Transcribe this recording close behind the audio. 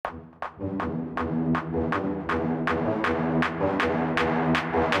Welcome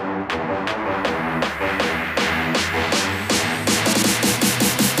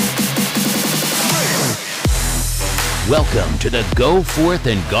to the Go Forth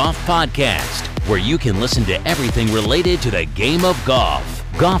and Golf Podcast, where you can listen to everything related to the game of golf.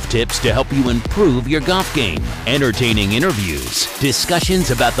 Golf tips to help you improve your golf game, entertaining interviews, discussions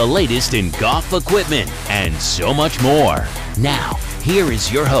about the latest in golf equipment, and so much more. Now, here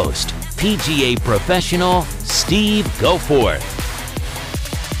is your host, PGA professional Steve Goforth.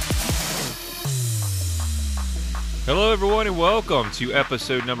 Hello everyone and welcome to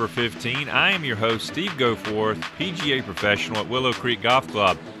episode number 15. I am your host, Steve Goforth, PGA professional at Willow Creek Golf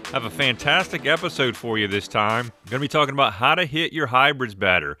Club. I have a fantastic episode for you this time. I'm going to be talking about how to hit your hybrids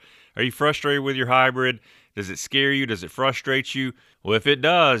better. Are you frustrated with your hybrid? Does it scare you? Does it frustrate you? Well, if it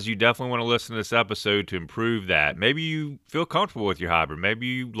does, you definitely want to listen to this episode to improve that. Maybe you feel comfortable with your hybrid. Maybe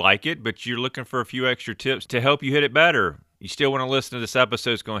you like it, but you're looking for a few extra tips to help you hit it better. You still want to listen to this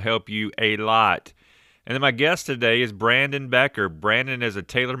episode. It's going to help you a lot. And then my guest today is Brandon Becker. Brandon is a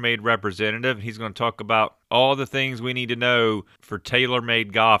TaylorMade representative. He's going to talk about all the things we need to know for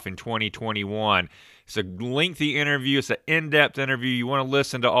TaylorMade golf in 2021. It's a lengthy interview. It's an in-depth interview. You want to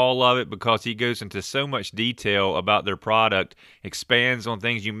listen to all of it because he goes into so much detail about their product, expands on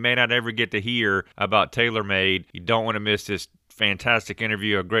things you may not ever get to hear about TaylorMade. You don't want to miss this fantastic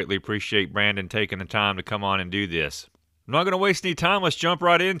interview. I greatly appreciate Brandon taking the time to come on and do this. I'm not going to waste any time. Let's jump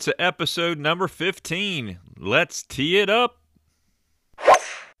right into episode number 15. Let's tee it up.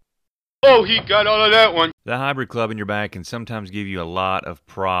 Oh, he got all of that one. The hybrid club in your bag can sometimes give you a lot of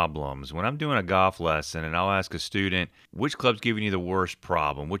problems. When I'm doing a golf lesson and I'll ask a student, which club's giving you the worst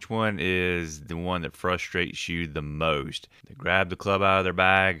problem? Which one is the one that frustrates you the most? They grab the club out of their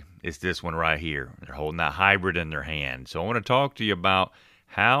bag. It's this one right here. They're holding that hybrid in their hand. So I want to talk to you about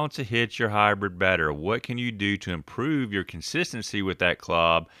how to hit your hybrid better. What can you do to improve your consistency with that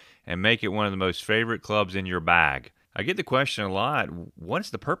club and make it one of the most favorite clubs in your bag? I get the question a lot, what's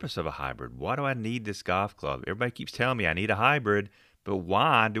the purpose of a hybrid? Why do I need this golf club? Everybody keeps telling me I need a hybrid, but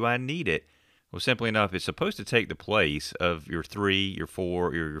why do I need it? Well, simply enough, it's supposed to take the place of your 3, your 4,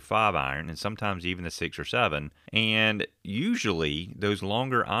 or your 5 iron, and sometimes even the 6 or 7. And usually, those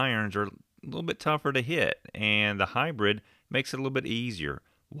longer irons are a little bit tougher to hit, and the hybrid makes it a little bit easier.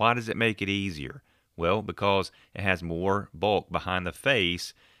 Why does it make it easier? Well, because it has more bulk behind the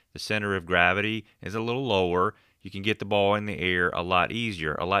face. The center of gravity is a little lower. You can get the ball in the air a lot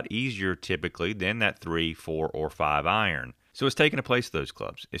easier typically than that 3, 4, or 5 iron. So it's taking the place of those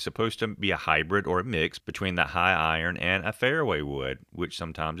clubs. It's supposed to be a hybrid or a mix between that high iron and a fairway wood, which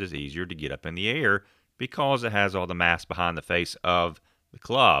sometimes is easier to get up in the air because it has all the mass behind the face of the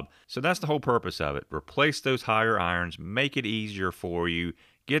club. So that's the whole purpose of it. Replace those higher irons, make it easier for you,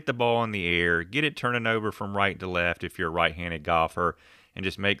 get the ball in the air, get it turning over from right to left if you're a right-handed golfer, and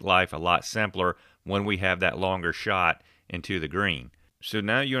just make life a lot simpler when we have that longer shot into the green. So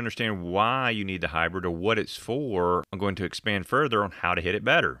now you understand why you need the hybrid or what it's for. I'm going to expand further on how to hit it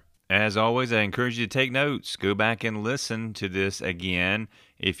better. As always, I encourage you to take notes. Go back and listen to this again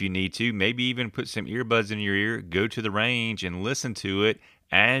if you need to. Maybe even put some earbuds in your ear. Go to the range and listen to it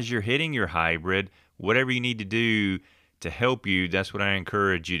as you're hitting your hybrid. Whatever you need to do to help you, that's what I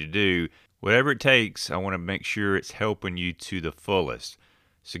encourage you to do. Whatever it takes, I want to make sure it's helping you to the fullest.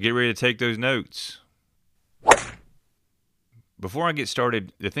 So get ready to take those notes. Before I get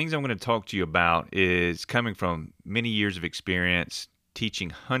started, the things I'm going to talk to you about is coming from many years of experience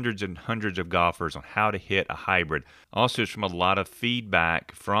teaching hundreds and hundreds of golfers on how to hit a hybrid. Also, it's from a lot of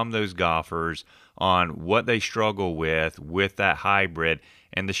feedback from those golfers on what they struggle with that hybrid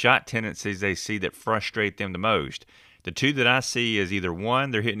and the shot tendencies they see that frustrate them the most. The two that I see is either 1,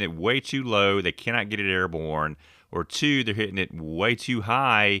 they're hitting it way too low, they cannot get it airborne, or 2, they're hitting it way too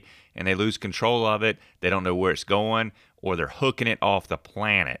high and they lose control of it, they don't know where it's going, or they're hooking it off the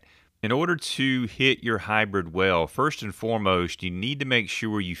planet. In order to hit your hybrid well, first and foremost, you need to make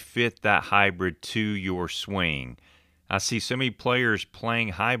sure you fit that hybrid to your swing. I see so many players playing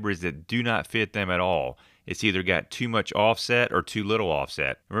hybrids that do not fit them at all. It's either got too much offset or too little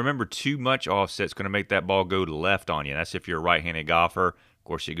offset. Remember, too much offset is going to make that ball go to left on you. That's if you're a right-handed golfer. Of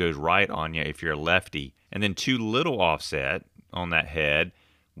course, it goes right on you if you're a lefty. And then too little offset on that head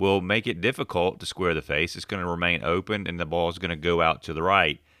will make it difficult to square the face. It's going to remain open and the ball is going to go out to the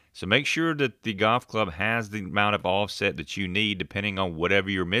right. So make sure that the golf club has the amount of offset that you need depending on whatever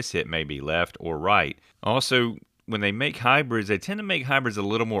your mishit may be, left or right. Also, when they make hybrids, they tend to make hybrids a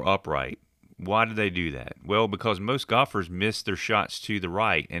little more upright. Why do they do that? Well, because most golfers miss their shots to the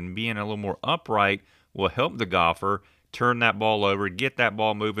right, and being a little more upright will help the golfer turn that ball over, get that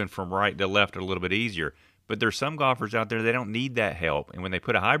ball moving from right to left a little bit easier. But there's some golfers out there, they don't need that help. And when they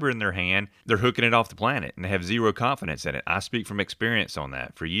put a hybrid in their hand, they're hooking it off the planet and they have zero confidence in it. I speak from experience on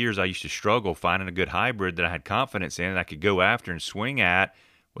that. For years, I used to struggle finding a good hybrid that I had confidence in and I could go after and swing at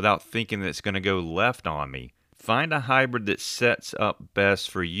without thinking that it's going to go left on me. Find a hybrid that sets up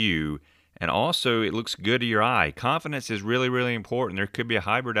best for you, and also it looks good to your eye. Confidence is really, really important. There could be a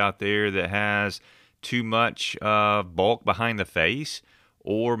hybrid out there that has too much bulk behind the face,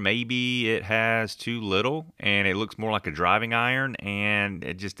 or maybe it has too little and it looks more like a driving iron and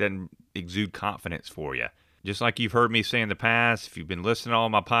it just doesn't exude confidence for you. Just like you've heard me say in the past, if you've been listening to all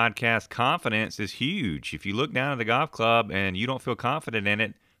my podcasts, confidence is huge. If you look down at the golf club and you don't feel confident in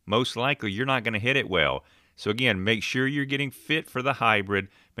it, most likely you're not going to hit it well. So again, make sure you're getting fit for the hybrid.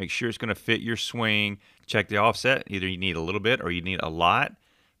 Make sure it's going to fit your swing. Check the offset. Either you need a little bit or you need a lot.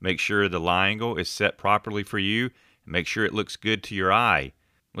 Make sure the lie angle is set properly for you. Make sure it looks good to your eye.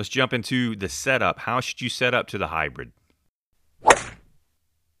 Let's jump into the setup. How should you set up to the hybrid?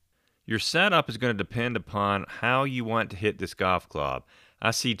 Your setup is going to depend upon how you want to hit this golf club.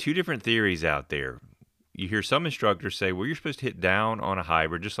 I see two different theories out there. You hear some instructors say, well, you're supposed to hit down on a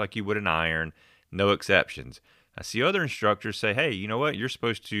hybrid just like you would an iron, no exceptions. I see other instructors say, hey, you know what? You're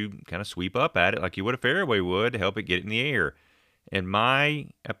supposed to kind of sweep up at it like you would a fairway would to help it get in the air. In my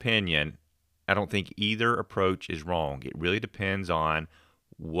opinion, I don't think either approach is wrong. It really depends on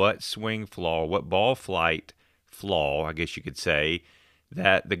what swing flaw, what ball flight flaw, I guess you could say,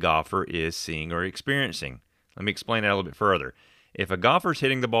 that the golfer is seeing or experiencing. Let me explain that a little bit further. If a golfer's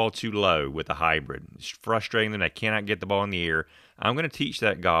hitting the ball too low with a hybrid, it's frustrating them, they cannot get the ball in the air, I'm going to teach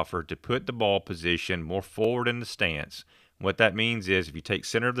that golfer to put the ball position more forward in the stance. What that means is if you take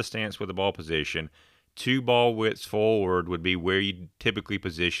center of the stance with the ball position, 2 ball widths forward would be where you typically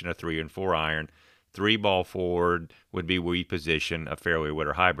position a 3 and 4 iron. 3 ball forward would be where you position a fairway wood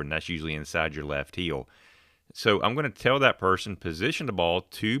or hybrid, and that's usually inside your left heel. So I'm going to tell that person, position the ball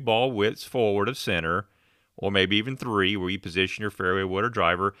 2 ball widths forward of center, or maybe even 3, where you position your fairway wood or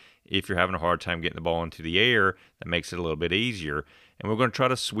driver. If you're having a hard time getting the ball into the air, that makes it a little bit easier. And we're going to try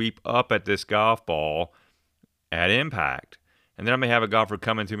to sweep up at this golf ball at impact. And then I may have a golfer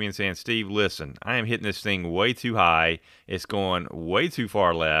coming to me and saying, Steve, listen, I am hitting this thing way too high. It's going way too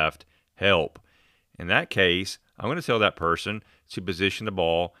far left. Help. In that case, I'm going to tell that person to position the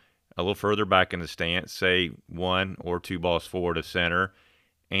ball a little further back in the stance, say 1 or 2 balls forward of center,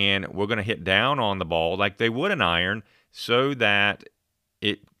 and we're going to hit down on the ball like they would an iron so that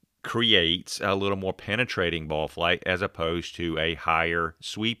it creates a little more penetrating ball flight as opposed to a higher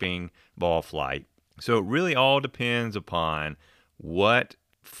sweeping ball flight. So it really all depends upon what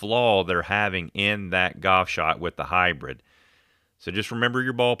flaw they're having in that golf shot with the hybrid. So just remember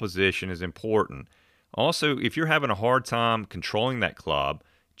your ball position is important. Also, if you're having a hard time controlling that club,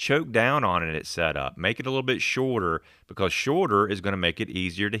 choke down on it at setup. Make it a little bit shorter, because shorter is going to make it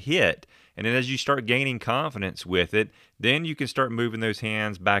easier to hit. And then as you start gaining confidence with it, then you can start moving those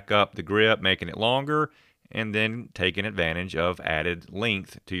hands back up the grip, making it longer, and then taking advantage of added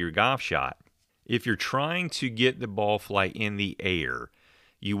length to your golf shot. If you're trying to get the ball flight in the air,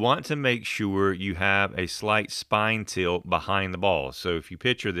 you want to make sure you have a slight spine tilt behind the ball. So if you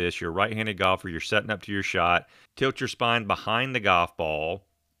picture this, you're a right-handed golfer, you're setting up to your shot, tilt your spine behind the golf ball,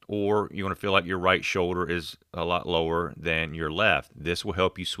 or you want to feel like your right shoulder is a lot lower than your left. This will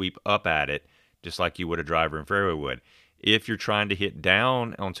help you sweep up at it, just like you would a driver and fairway would. If you're trying to hit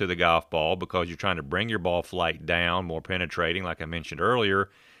down onto the golf ball because you're trying to bring your ball flight down, more penetrating, like I mentioned earlier,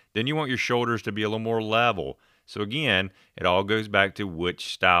 then you want your shoulders to be a little more level. So again, it all goes back to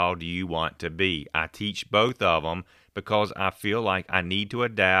which style do you want to be. I teach both of them because I feel like I need to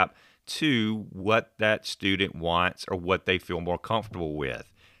adapt to what that student wants or what they feel more comfortable with.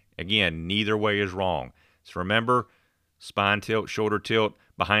 Again, neither way is wrong. So remember, spine tilt, shoulder tilt.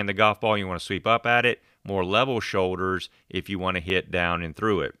 Behind the golf ball, you want to sweep up at it. More level shoulders if you want to hit down and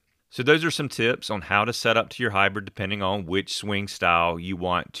through it. So those are some tips on how to set up to your hybrid depending on which swing style you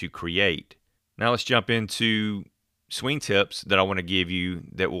want to create. Now let's jump into swing tips that I want to give you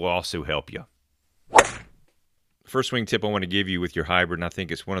that will also help you. First swing tip I want to give you with your hybrid, and I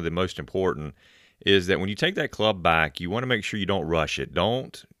think it's one of the most important, is that when you take that club back, you want to make sure you don't rush it.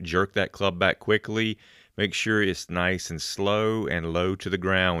 Don't jerk that club back quickly. Make sure it's nice and slow and low to the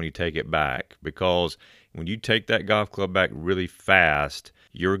ground when you take it back, because when you take that golf club back really fast,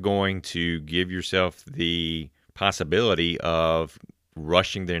 you're going to give yourself the possibility of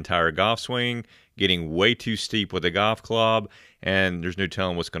rushing the entire golf swing, getting way too steep with a golf club, and there's no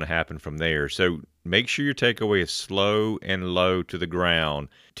telling what's going to happen from there. So make sure your takeaway is slow and low to the ground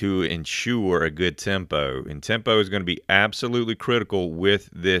to ensure a good tempo. And tempo is going to be absolutely critical with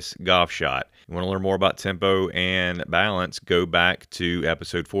this golf shot. You want to learn more about tempo and balance, go back to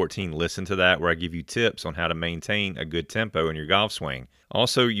episode 14. Listen to that where I give you tips on how to maintain a good tempo in your golf swing.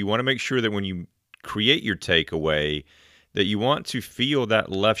 Also, you want to make sure that when you create your takeaway, that you want to feel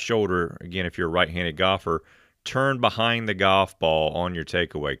that left shoulder, again, if you're a right-handed golfer, turn behind the golf ball on your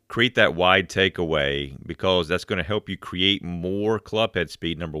takeaway. Create that wide takeaway because that's going to help you create more club head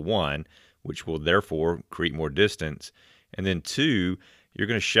speed, number one, which will therefore create more distance. And then two, you're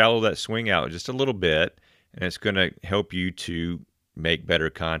going to shallow that swing out just a little bit, and it's going to help you to make better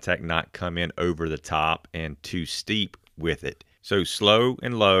contact, not come in over the top and too steep with it. So slow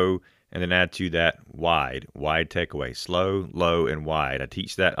and low, and then add to that wide takeaway. Slow, low, and wide. I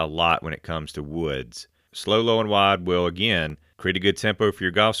teach that a lot when it comes to woods. Slow, low, and wide will, again, create a good tempo for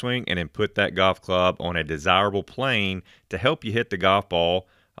your golf swing and then put that golf club on a desirable plane to help you hit the golf ball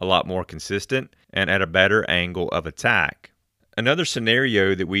a lot more consistent and at a better angle of attack. Another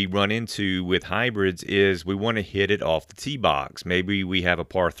scenario that we run into with hybrids is we want to hit it off the tee box. Maybe we have a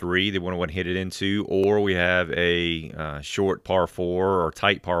par 3 that we want to hit it into, or we have a short par 4 or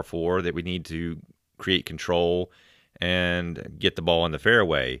tight par 4 that we need to create control and get the ball in the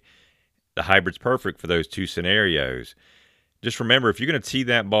fairway. The hybrid's perfect for those two scenarios. Just remember, if you're going to tee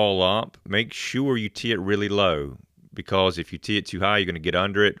that ball up, make sure you tee it really low, because if you tee it too high, you're going to get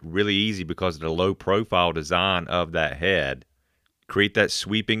under it really easy because of the low profile design of that head. Create that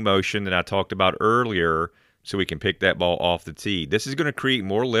sweeping motion that I talked about earlier so we can pick that ball off the tee. This is going to create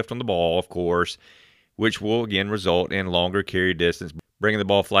more lift on the ball, of course, which will again result in longer carry distance, bringing the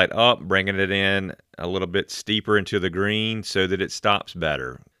ball flight up, bringing it in a little bit steeper into the green so that it stops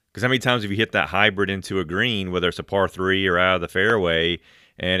better. Because how many times have you hit that hybrid into a green, whether it's a par 3 or out of the fairway,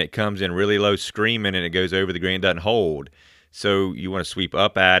 and it comes in really low screaming and it goes over the green and doesn't hold? So you want to sweep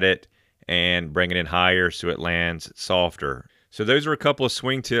up at it and bring it in higher so it lands softer. So those are a couple of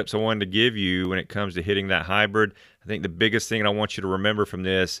swing tips I wanted to give you when it comes to hitting that hybrid. I think the biggest thing I want you to remember from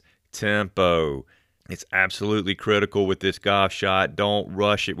this, tempo. It's absolutely critical with this golf shot. Don't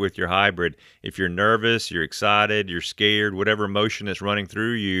rush it with your hybrid. If you're nervous, you're excited, you're scared, whatever emotion that's running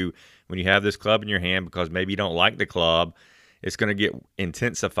through you when you have this club in your hand because maybe you don't like the club, it's going to get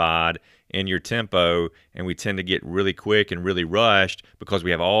intensified in your tempo, and we tend to get really quick and really rushed because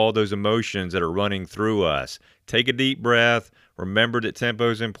we have all those emotions that are running through us. Take a deep breath. Remember that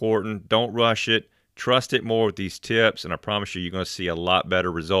tempo is important. Don't rush it. Trust it more with these tips, and I promise you're going to see a lot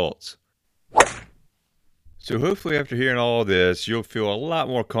better results. So hopefully after hearing all this, you'll feel a lot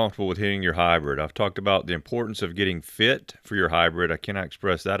more comfortable with hitting your hybrid. I've talked about the importance of getting fit for your hybrid. I cannot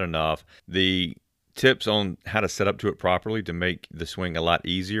express that enough. The tips on how to set up to it properly to make the swing a lot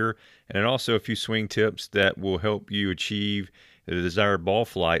easier, and then also a few swing tips that will help you achieve the desired ball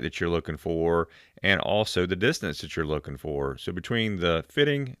flight that you're looking for and also the distance that you're looking for. So between the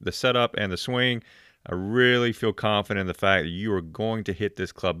fitting, the setup, and the swing, I really feel confident in the fact that you are going to hit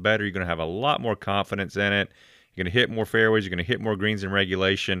this club better. You're going to have a lot more confidence in it. You're going to hit more fairways. You're going to hit more greens in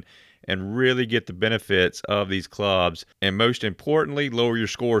regulation and really get the benefits of these clubs. And most importantly, lower your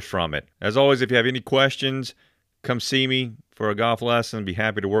scores from it. As always, if you have any questions, come see me for a golf lesson. I'd be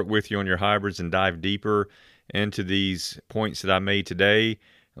happy to work with you on your hybrids and dive deeper into these points that I made today.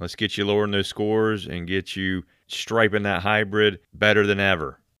 Let's get you lowering those scores and get you striping that hybrid better than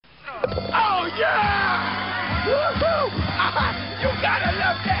ever. Oh, yeah! Woo-hoo! You gotta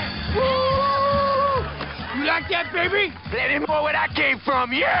love that! Woo! You like that, baby? Let him know where I came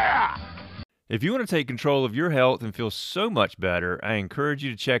from, yeah! If you want to take control of your health and feel so much better, I encourage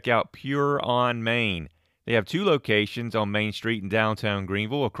you to check out Pure on Main. They have 2 locations on Main Street in downtown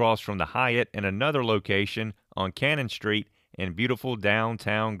Greenville, across from the Hyatt, and another location on Cannon Street in beautiful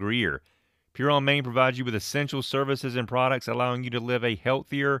downtown Greer. Pure on Main provides you with essential services and products allowing you to live a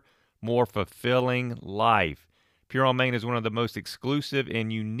healthier, more fulfilling life. Pure on Main is one of the most exclusive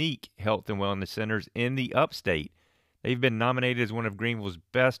and unique health and wellness centers in the upstate. They've been nominated as one of Greenville's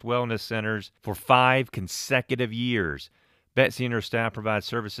best wellness centers for 5 consecutive years. Betsy and her staff provide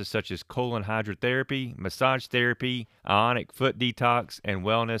services such as colon hydrotherapy, massage therapy, ionic foot detox, and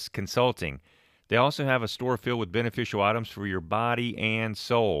wellness consulting. They also have a store filled with beneficial items for your body and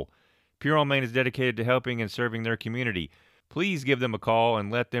soul. Pure on Main is dedicated to helping and serving their community. Please give them a call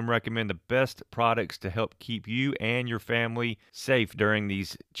and let them recommend the best products to help keep you and your family safe during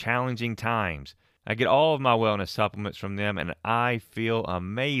these challenging times. I get all of my wellness supplements from them, and I feel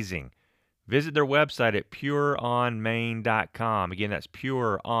amazing. Visit their website at pureonmain.com. Again, that's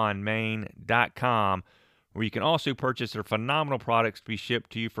pureonmain.com, where you can also purchase their phenomenal products to be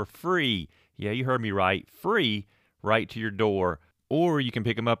shipped to you for free Yeah, you heard me right. Free right to your door. Or you can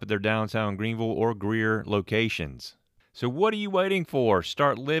pick them up at their downtown Greenville or Greer locations. So what are you waiting for?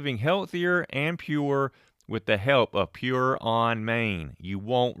 Start living healthier and pure with the help of Pure On Main. You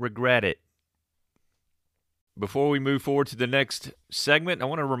won't regret it. Before we move forward to the next segment, I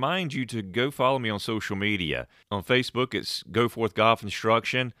want to remind you to go follow me on social media. On Facebook, it's Go Forth Golf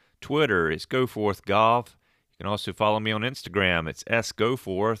Instruction. Twitter, it's Go Forth Golf. You can also follow me on Instagram. It's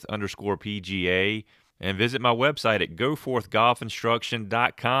sgoforth_PGA. And visit my website at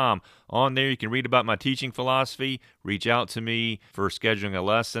goforthgolfinstruction.com. On there, you can read about my teaching philosophy, reach out to me for scheduling a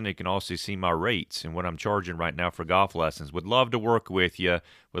lesson. You can also see my rates and what I'm charging right now for golf lessons. Would love to work with you.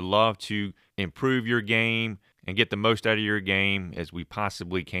 Would love to improve your game and get the most out of your game as we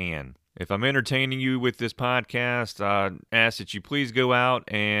possibly can. If I'm entertaining you with this podcast, I ask that you please go out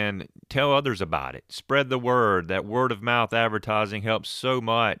and tell others about it. Spread the word. That word of mouth advertising helps so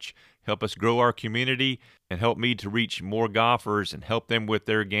much. Help us grow our community and help me to reach more golfers and help them with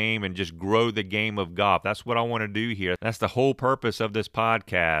their game and just grow the game of golf. That's what I want to do here. That's the whole purpose of this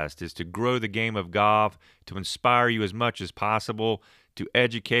podcast, is to grow the game of golf, to inspire you as much as possible, to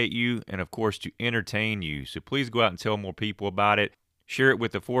educate you, and of course to entertain you. So please go out and tell more people about it. Share it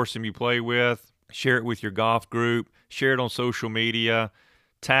with the foursome you play with. Share it with your golf group. Share it on social media.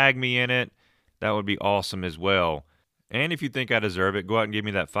 Tag me in it. That would be awesome as well. And if you think I deserve it, go out and give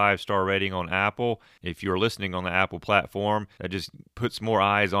me that 5-star rating on Apple. If you're listening on the Apple platform, that just puts more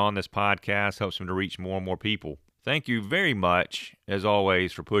eyes on this podcast, helps them to reach more and more people. Thank you very much, as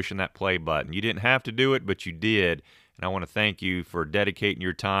always, for pushing that play button. You didn't have to do it, but you did. And I want to thank you for dedicating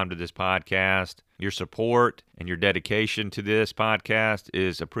your time to this podcast. Your support and your dedication to this podcast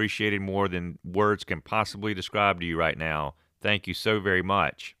is appreciated more than words can possibly describe to you right now. Thank you so very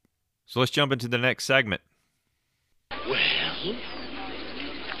much. So let's jump into the next segment. Well,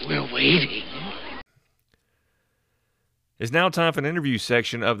 we're waiting. It's now time for an interview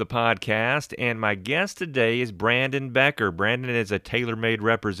section of the podcast, and my guest today is Brandon Becker. Brandon is a TaylorMade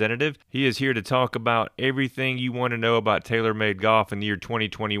representative. He is here to talk about everything you want to know about TaylorMade golf in the year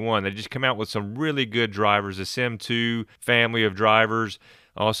 2021. They just come out with some really good drivers, a Sim2 family of drivers.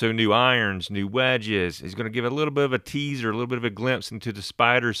 Also new irons, new wedges. He's going to give a little bit of a teaser, a little bit of a glimpse into the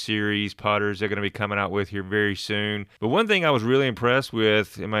Spider Series putters they're going to be coming out with here very soon. But one thing I was really impressed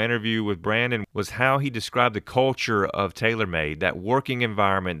with in my interview with Brandon was how he described the culture of TaylorMade, that working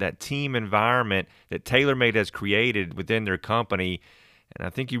environment, that team environment that TaylorMade has created within their company. And I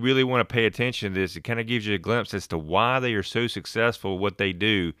think you really want to pay attention to this. It kind of gives you a glimpse as to why they are so successful at what they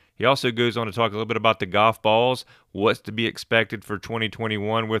do. He also goes on to talk a little bit about the golf balls, what's to be expected for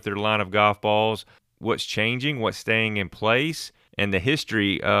 2021 with their line of golf balls, what's changing, what's staying in place, and the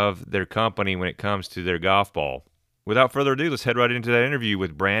history of their company when it comes to their golf ball. Without further ado, let's head right into that interview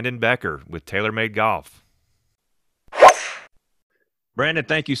with Brandon Becker with TaylorMade Golf. Brandon,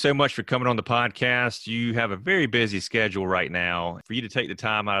 thank you so much for coming on the podcast. You have a very busy schedule right now. For you to take the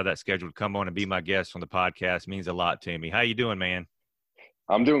time out of that schedule to come on and be my guest on the podcast means a lot to me. How you doing, man?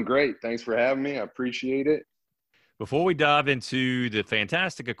 I'm doing great. Thanks for having me. I appreciate it. Before we dive into the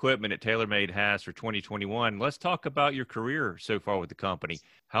fantastic equipment that TaylorMade has for 2021, let's talk about your career so far with the company.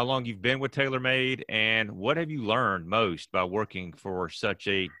 How long you've been with TaylorMade, and what have you learned most by working for such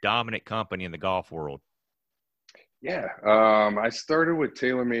a dominant company in the golf world? Yeah, I started with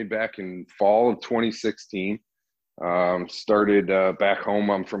TaylorMade back in fall of 2016. Started back home.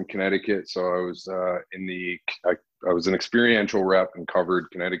 I'm from Connecticut, so I was I was an experiential rep and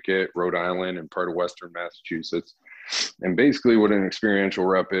covered Connecticut, Rhode Island, and part of Western Massachusetts. And basically, what an experiential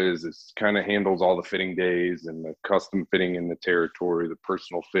rep is kind of handles all the fitting days and the custom fitting in the territory, the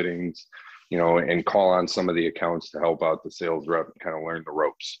personal fittings, and call on some of the accounts to help out the sales rep and kind of learn the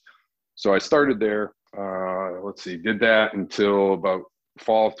ropes. So I started there. Did that until about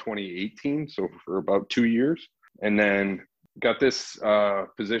fall of 2018. So for about 2 years, and then got this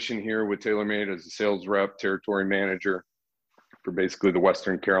position here with TaylorMade as a sales rep, territory manager for basically the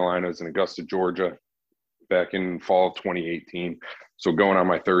Western Carolinas and Augusta, Georgia, back in fall of 2018. So going on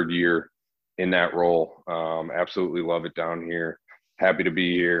my third year in that role. Absolutely love it down here. Happy to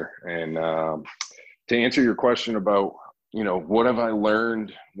be here. And to answer your question about, what have I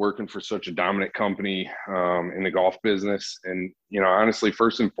learned working for such a dominant company in the golf business? And, honestly,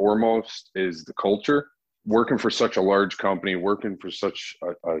 first and foremost is the culture. Working for such a large company, working for such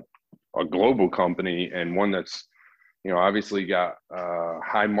a global company, and one that's, obviously got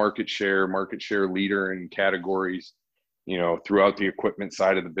high market share leader in categories, throughout the equipment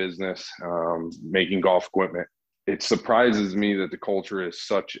side of the business, making golf equipment. It surprises me that the culture is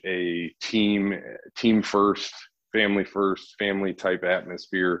such a team first, family type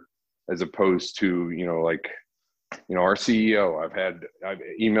atmosphere as opposed to, like, our CEO. I've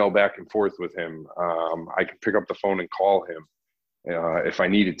emailed back and forth with him. I can pick up the phone and call him if I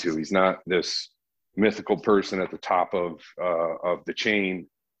needed to. He's not this mythical person at the top of the chain,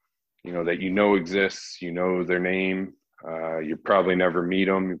 that exists, their name. You probably never meet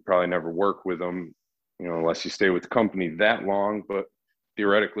them. You probably never work with them, unless you stay with the company that long. But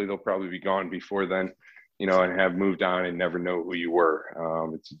theoretically, they'll probably be gone before then, and have moved on and never know who you were.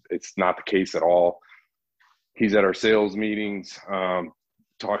 It's not the case at all. He's at our sales meetings,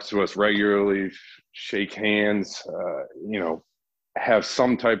 talks to us regularly, shake hands, have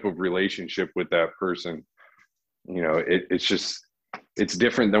some type of relationship with that person. It's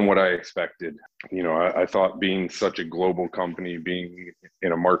different than what I expected. I thought being such a global company, being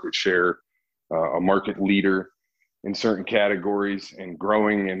in a market share, a market leader in certain categories and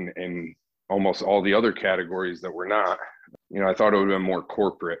growing in almost all the other categories that we're not, I thought it would have been more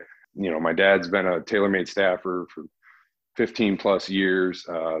corporate. My dad's been a TaylorMade staffer for 15 plus years.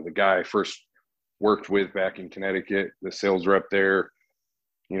 The guy I first worked with back in Connecticut, the sales rep there,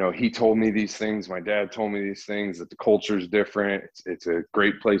 he told me these things. My dad told me these things, that the culture is different. It's a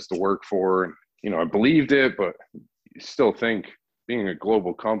great place to work for. And, I believed it, but you still think being a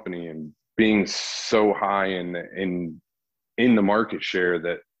global company and being so high in the market share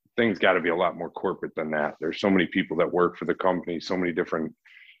that things got to be a lot more corporate than that. There's so many people that work for the company, so many different,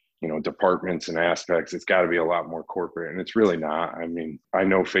 departments and aspects. It's got to be a lot more corporate, and it's really not. I mean, I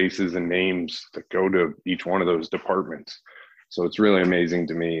know faces and names that go to each one of those departments. So it's really amazing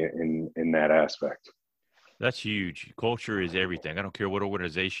to me in that aspect. That's huge. Culture is everything. I don't care what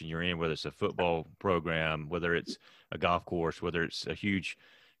organization you're in, whether it's a football program, whether it's a golf course, whether it's a huge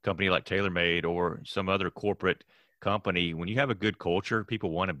company like TaylorMade or some other corporate company. When you have a good culture, people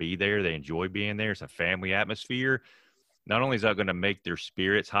want to be there. They enjoy being there. It's a family atmosphere. Not only is that going to make their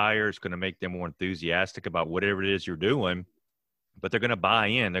spirits higher, it's going to make them more enthusiastic about whatever it is you're doing, but they're going to buy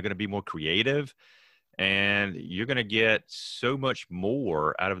in. They're going to be more creative, and you're going to get so much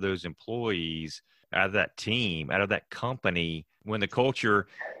more out of those employees, out of that team, out of that company when the culture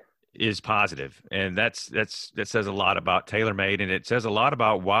is positive. And that says a lot about TaylorMade, and it says a lot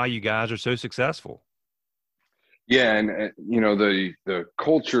about why you guys are so successful. Yeah. And the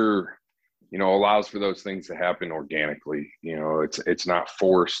culture, allows for those things to happen organically. It's not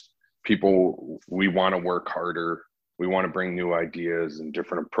forced. People, we want to work harder. We want to bring new ideas and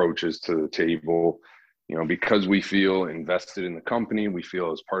different approaches to the table, because we feel invested in the company. We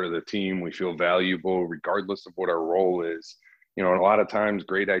feel as part of the team. We feel valuable regardless of what our role is. A lot of times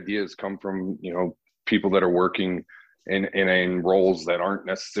great ideas come from, people that are working in roles that aren't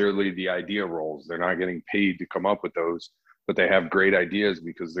necessarily the idea roles. They're not getting paid to come up with those, but they have great ideas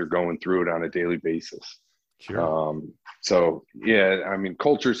because they're going through it on a daily basis. Sure. So yeah, I mean,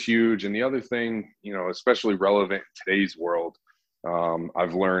 culture's huge. And the other thing, especially relevant in today's world,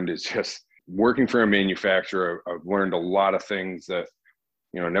 I've learned is just working for a manufacturer. I've learned a lot of things that,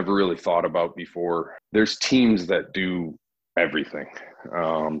 never really thought about before. There's teams that do everything.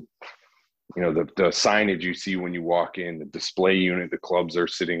 The signage you see when you walk in, the display unit the clubs are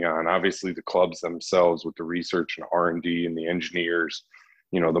sitting on, obviously the clubs themselves with the research and R&D and the engineers,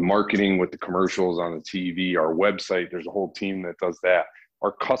 the marketing with the commercials on the TV, our website, there's a whole team that does that.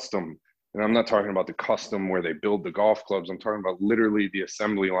 Our custom, and I'm not talking about the custom where they build the golf clubs. I'm talking about literally the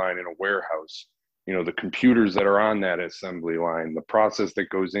assembly line in a warehouse, the computers that are on that assembly line, the process that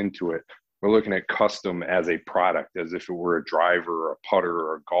goes into it. We're looking at custom as a product, as if it were a driver or a putter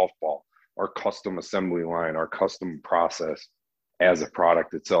or a golf ball. Our custom assembly line, our custom process as a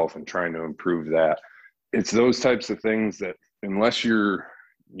product itself, and trying to improve that. It's those types of things that, unless you're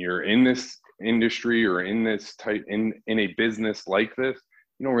in this industry or in this type in a business like this,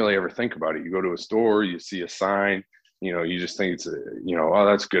 you don't really ever think about it. You go to a store, you see a sign, you just think it's oh,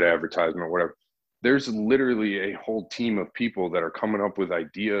 that's good advertisement or whatever. There's literally a whole team of people that are coming up with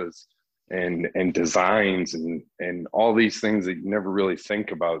ideas and designs and all these things that you never really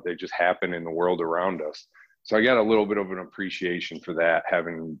think about. They just happen in the world around us. So I got a little bit of an appreciation for that,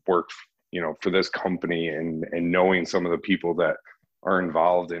 having worked, for this company and knowing some of the people that are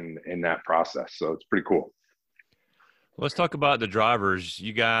involved in that process. So it's pretty cool. Let's talk about the drivers.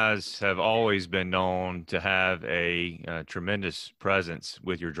 You guys have always been known to have a tremendous presence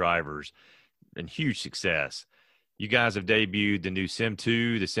with your drivers and huge success. You guys have debuted the new Sim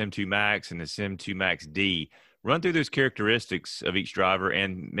 2, the Sim 2 Max, and the Sim 2 Max D. Run through those characteristics of each driver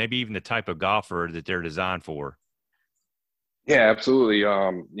and maybe even the type of golfer that they're designed for. Yeah, absolutely.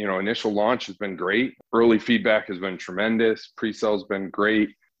 Initial launch has been great. Early feedback has been tremendous. Pre-sale's been great.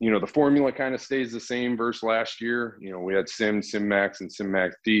 The formula kind of stays the same versus last year. We had Sim Max, and Sim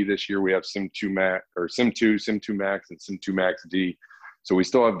Max D. This year we have Sim 2 Max, or Sim 2 Max, and Sim 2 Max D. So we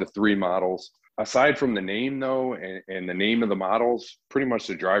still have the 3 models. Aside from the name, though, and the name of the models, pretty much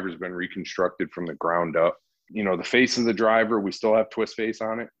the driver's been reconstructed from the ground up. The face of the driver, we still have twist face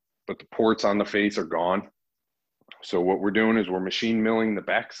on it, but the ports on the face are gone. So what we're doing is we're machine milling the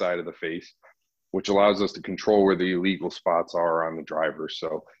back side of the face, which allows us to control where the illegal spots are on the driver.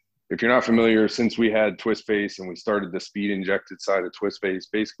 So if you're not familiar, since we had twist face and we started the speed injected side of twist face,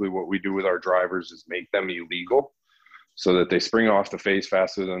 basically what we do with our drivers is make them illegal so that they spring off the face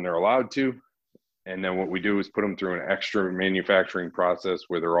faster than they're allowed to. And then what we do is put them through an extra manufacturing process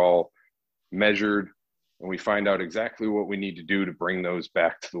where they're all measured, and we find out exactly what we need to do to bring those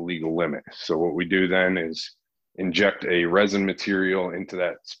back to the legal limit. So what we do then is inject a resin material into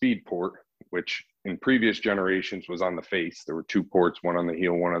that speed port, which in previous generations was on the face. There were 2 ports, one on the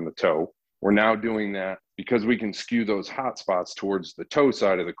heel, one on the toe. We're now doing that because we can skew those hot spots towards the toe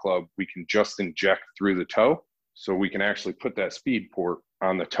side of the club. We can just inject through the toe. So we can actually put that speed port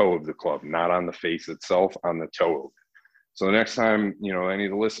on the toe of the club, not on the face itself, on the toe. So the next time, any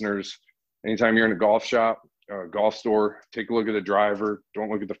of the listeners, anytime you're in a golf shop, golf store, take a look at the driver. Don't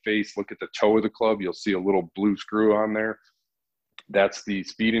look at the face, look at the toe of the club. You'll see a little blue screw on there. That's the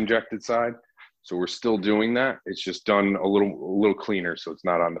speed injected side. So we're still doing that. It's just done a little cleaner, so it's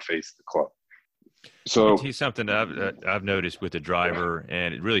not on the face of the club. So he's something that I've noticed with the driver,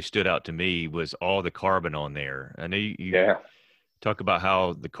 and it really stood out to me, was all the carbon on there. I know you talk about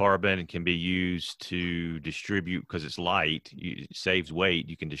how the carbon can be used to distribute, because it's light, it saves weight.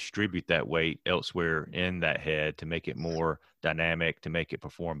 You can distribute that weight elsewhere in that head to make it more dynamic, to make it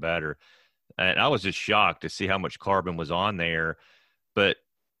perform better. And I was just shocked to see how much carbon was on there, but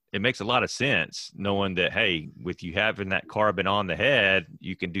it makes a lot of sense knowing that, hey, with you having that carbon on the head,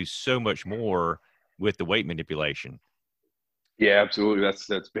 you can do so much more with the weight manipulation. Yeah, absolutely.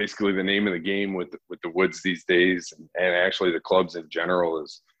 That's basically the name of the game with the woods these days, and actually the clubs in general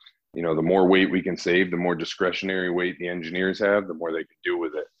is, the more weight we can save, the more discretionary weight the engineers have, the more they can do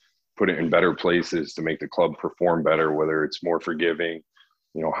with it, put it in better places to make the club perform better, whether it's more forgiving,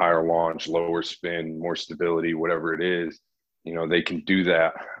 higher launch, lower spin, more stability, whatever it is, they can do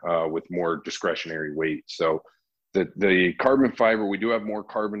that with more discretionary weight. So the carbon fiber, we do have more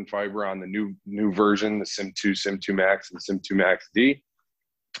carbon fiber on the new version, the Sim 2 Max, and Sim 2 Max D.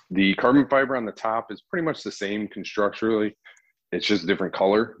 The carbon fiber on the top is pretty much the same constructurally. It's just a different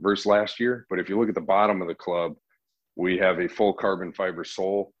color versus last year. But if you look at the bottom of the club, we have a full carbon fiber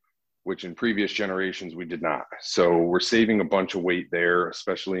sole, which in previous generations we did not. So we're saving a bunch of weight there,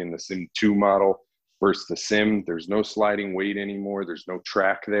 especially in the Sim 2 model versus the Sim. There's no sliding weight anymore. There's no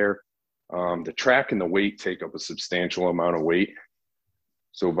track there. The track and the weight take up a substantial amount of weight.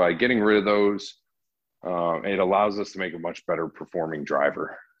 So by getting rid of those, it allows us to make a much better performing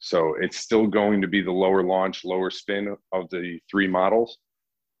driver. So it's still going to be the lower launch, lower spin of the 3 models.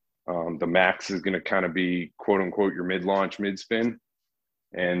 The Max is going to kind of be, quote unquote, your mid-launch, mid-spin.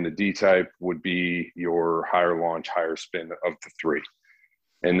 And the D-type would be your higher launch, higher spin of the 3.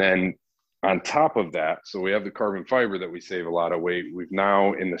 And then on top of that, so we have the carbon fiber that we save a lot of weight. We've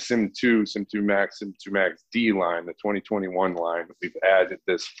now, in the Sim 2 Max, Sim 2 Max D line, the 2021 line, we've added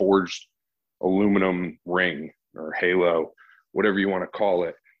this forged aluminum ring or halo, whatever you want to call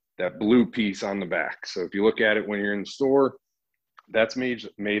it, that blue piece on the back. So if you look at it when you're in the store, that's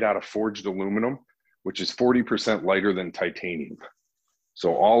made out of forged aluminum, which is 40% lighter than titanium.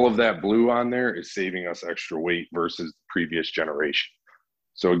 So all of that blue on there is saving us extra weight versus the previous generation.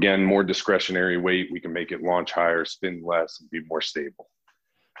 So again, more discretionary weight, we can make it launch higher, spin less, and be more stable.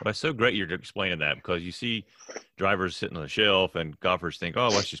 Well, it's so great you're explaining that, because you see drivers sitting on the shelf and golfers think,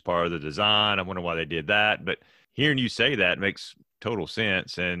 oh, that's just part of the design. I wonder why they did that. But hearing you say that makes total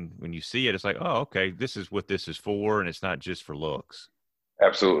sense. And when you see it, it's like, oh, okay, this is what this is for, and it's not just for looks.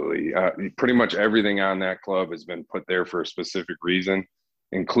 Absolutely. Pretty much everything on that club has been put there for a specific reason,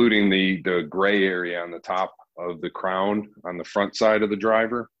 including the gray area on the top of the crown on the front side of the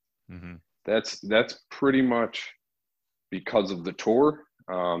driver. Mm-hmm. That's pretty much because of the tour.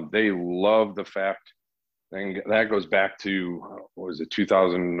 They love the fact, and that goes back to, what was it,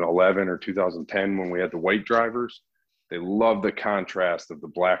 2011 or 2010 when we had the white drivers. They love the contrast of the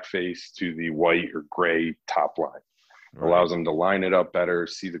black face to the white or gray top line. Right. Allows them to line it up better,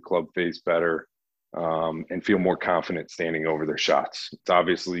 see the club face better, and feel more confident standing over their shots. It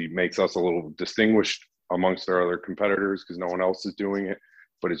obviously makes us a little distinguished amongst our other competitors because no one else is doing it,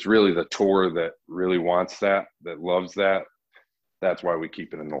 but it's really the tour that really wants that loves that. That's why we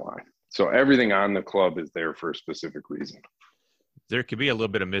keep it in the line. So everything on the club is there for a specific reason. There could be a little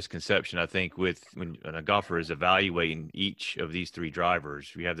bit of misconception, I think, with when a golfer is evaluating each of these three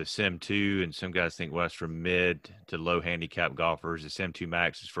drivers. We have the Sim 2, and some guys think, well, it's for mid to low handicap golfers. The Sim 2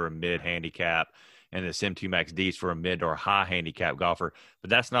 Max is for a mid handicap, and the Sim 2 Max D is for a mid or high handicap golfer. But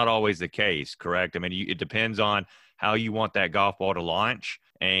that's not always the case, correct? I mean, it depends on how you want that golf ball to launch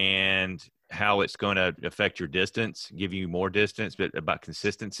and how it's going to affect your distance, give you more distance, but about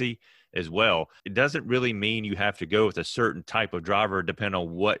consistency as well. It doesn't really mean you have to go with a certain type of driver depending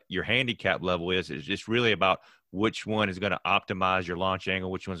on what your handicap level is. It's just really about which one is going to optimize your launch angle,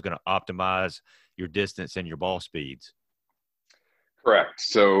 which one's going to optimize your distance and your ball speeds. Correct.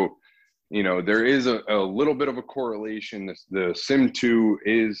 So, there is a little bit of a correlation. The Sim 2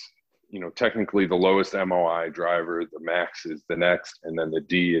 is, technically the lowest MOI driver. The Max is the next, and then the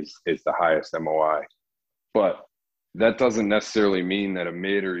D is the highest MOI. But that doesn't necessarily mean that a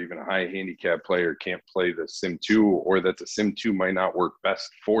mid or even a high handicap player can't play the Sim 2, or that the Sim 2 might not work best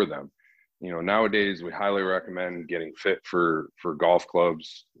for them. Nowadays we highly recommend getting fit for golf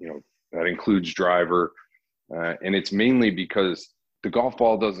clubs. That includes driver. And it's mainly because the golf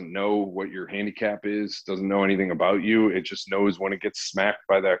ball doesn't know what your handicap is, doesn't know anything about you. It just knows when it gets smacked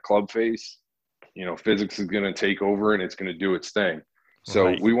by that club face, physics is going to take over and it's going to do its thing. So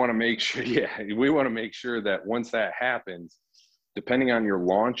Right. we want to make sure that once that happens, depending on your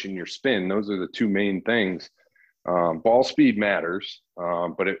launch and your spin, those are the two main things. Ball speed matters,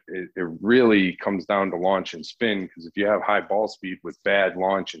 but it really comes down to launch and spin, because if you have high ball speed with bad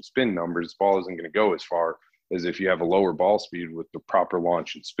launch and spin numbers, the ball isn't going to go as far as if you have a lower ball speed with the proper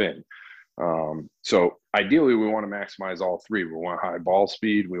launch and spin. So ideally, we want to maximize all three. We want high ball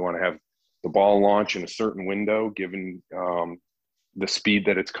speed. We want to have the ball launch in a certain window, given the speed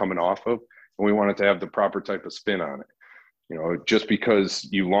that it's coming off of. And we want it to have the proper type of spin on it. Just because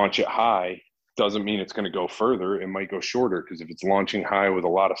you launch it high doesn't mean it's going to go further. It might go shorter, because if it's launching high with a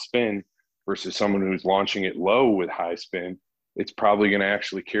lot of spin versus someone who's launching it low with high spin, it's probably going to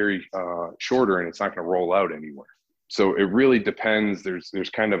actually carry shorter, and it's not going to roll out anywhere. So it really depends. There's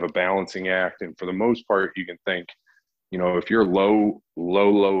kind of a balancing act. And for the most part, you can think, if you're low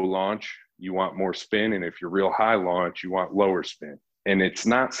launch, you want more spin. And if you're real high launch, you want lower spin. And it's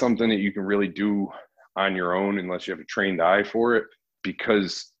not something that you can really do on your own unless you have a trained eye for it,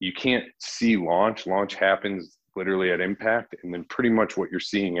 because you can't see launch. Launch happens literally at impact. And then pretty much what you're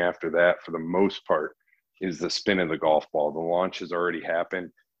seeing after that, for the most part, is the spin of the golf ball. The launch has already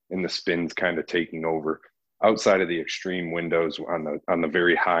happened and the spin's kind of taking over. Outside of the extreme windows on the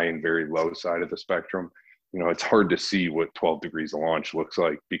very high and very low side of the spectrum, it's hard to see what 12 degrees of launch looks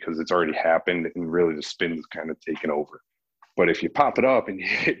like, because it's already happened and really the spin's kind of taken over. But if you pop it up and you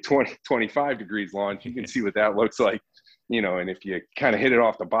hit 25 degrees launch, you can see what that looks like. And if you kind of hit it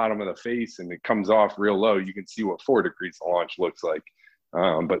off the bottom of the face and it comes off real low, you can see what 4 degrees of launch looks like.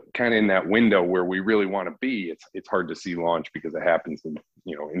 But kind of in that window where we really want to be, it's hard to see launch because it happens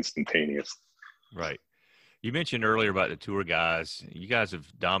instantaneously. Right. You mentioned earlier about the tour guys. You guys have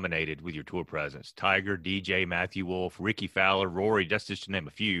dominated with your tour presence. Tiger, DJ, Matthew Wolff, Ricky Fowler, Rory, just to name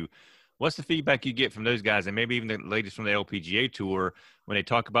a few. What's the feedback you get from those guys, and maybe even the ladies from the LPGA Tour, when they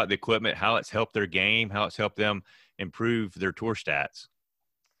talk about the equipment, how it's helped their game, how it's helped them improve their tour stats?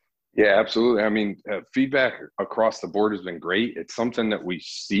 Yeah, absolutely. I mean, feedback across the board has been great. It's something that we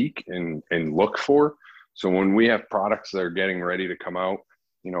seek and look for. So when we have products that are getting ready to come out,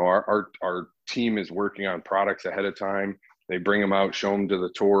 our team is working on products ahead of time. They bring them out, show them to the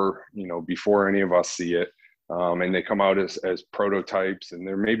tour, before any of us see it. And they come out as prototypes, and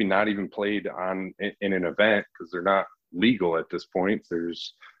they're maybe not even played on in an event because they're not legal at this point.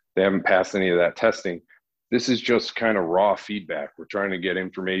 They haven't passed any of that testing. This is just kind of raw feedback. We're trying to get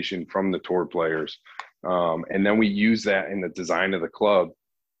information from the tour players. And then we use that in the design of the club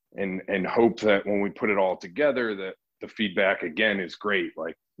and hope that when we put it all together, that the feedback again is great.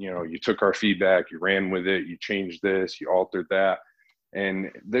 Like, you took our feedback, you ran with it, you changed this, you altered that.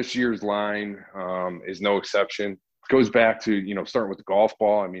 And this year's line is no exception. It goes back to, starting with the golf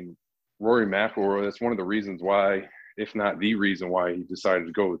ball. I mean, Rory McIlroy, that's one of the reasons why, if not the reason why, he decided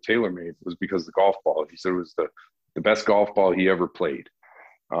to go with TaylorMade, was because of the golf ball. He said it was the best golf ball he ever played.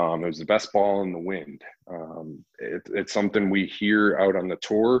 It was the best ball in the wind. It's something we hear out on the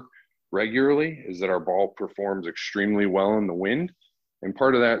tour regularly, is that our ball performs extremely well in the wind. And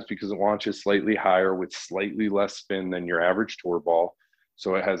part of that is because it launches slightly higher with slightly less spin than your average tour ball.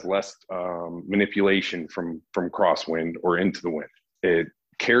 So it has less manipulation from crosswind or into the wind. It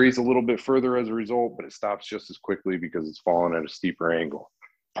carries a little bit further as a result, but it stops just as quickly because it's falling at a steeper angle.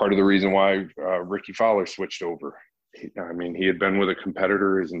 Part of the reason why Ricky Fowler switched over. He had been with a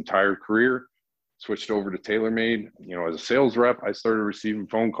competitor his entire career, switched over to TaylorMade. You know, as a sales rep, I started receiving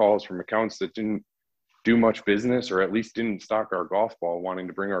phone calls from accounts that didn't do much business, or at least didn't stock our golf ball, wanting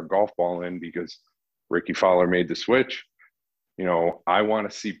to bring our golf ball in because Ricky Fowler made the switch. You know, I want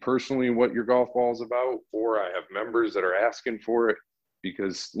to see personally what your golf ball is about, or I have members that are asking for it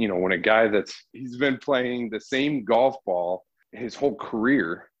because, you know, when a guy he's been playing the same golf ball his whole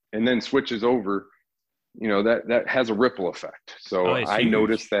career and then switches over, you know, that has a ripple effect. So I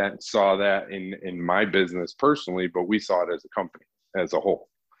noticed that and saw that in my business personally, but we saw it as a company as a whole.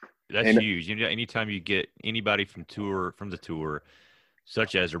 That's huge. You know, anytime you get anybody from the tour,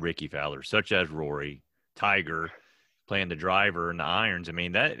 such as a Ricky Fowler, such as Rory, Tiger, playing the driver and the irons, I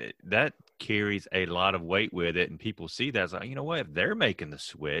mean, that carries a lot of weight with it, and people see that as like, you know what, if they're making the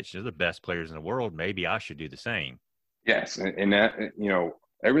switch, they're the best players in the world, maybe I should do the same. Yes, and that, you know,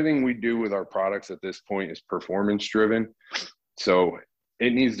 everything we do with our products at this point is performance driven, so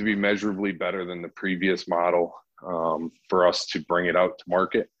it needs to be measurably better than the previous model for us to bring it out to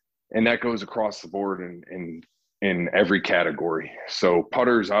market, and that goes across the board in every category. So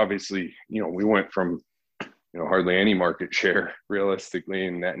putters, obviously, you know, we went from, you know, hardly any market share realistically,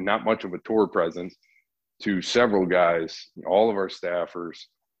 and not much of a tour presence, to several guys, all of our staffers,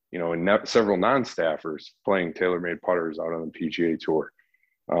 you know, and several non-staffers playing TaylorMade putters out on the PGA Tour.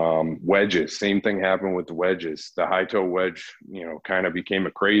 Wedges, same thing happened with the wedges. The high toe wedge, you know, kind of became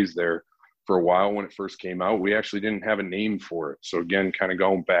a craze there for a while when it first came out. We actually didn't have a name for it. So again, kind of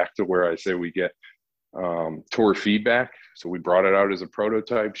going back to where I say we get tour feedback. So we brought it out as a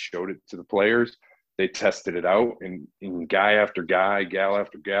prototype, showed it to the players. They tested it out, and guy after guy, gal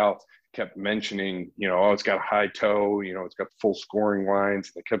after gal kept mentioning, you know, oh, it's got a high toe, you know, it's got full scoring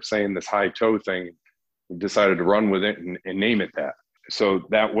lines. They kept saying this high toe thing. We decided to run with it and name it that. So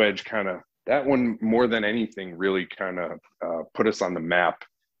that wedge that one more than anything really kind of put us on the map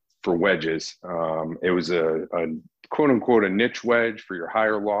for wedges. It was a quote unquote a niche wedge for your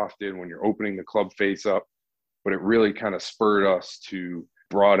higher lofted when you're opening the club face up, but it really kind of spurred us to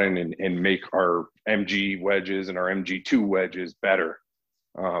broaden and make our MG wedges and our MG2 wedges better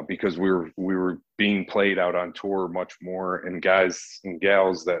because we were being played out on tour much more, and guys and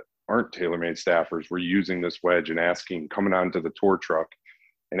gals that aren't TaylorMade staffers were using this wedge and coming onto the tour truck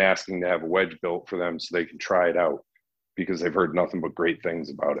and asking to have a wedge built for them so they can try it out because they've heard nothing but great things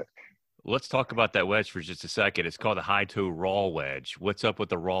about it. Let's talk about that wedge for just a second. It's called the high toe raw wedge. What's up with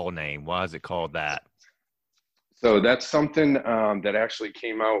the raw name? Why is it called that? So that's something that actually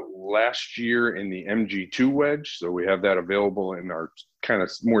came out last year in the MG2 wedge. So we have that available in our kind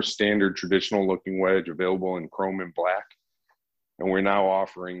of more standard traditional looking wedge, available in chrome and black. And we're now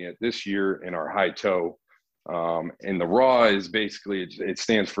offering it this year in our high toe. And the raw is basically, it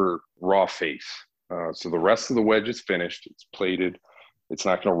stands for raw face. So the rest of the wedge is finished. It's plated. It's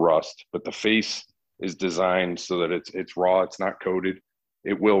not going to rust, but the face is designed so that it's raw. It's not coated.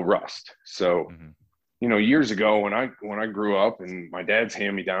 It will rust. So, you know, years ago when I grew up and my dad's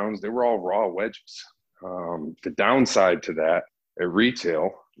hand-me-downs, they were all raw wedges. The downside to that at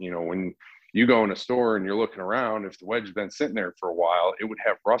retail, you know, when you go in a store and you're looking around, if the wedge has been sitting there for a while, it would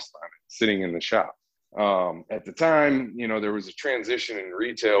have rust on it sitting in the shop. At the time, you know, there was a transition in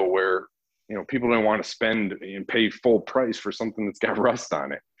retail where, you know, people didn't want to spend and pay full price for something that's got rust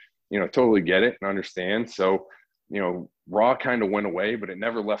on it. You know, totally get it and understand. So, you know, raw kind of went away, but it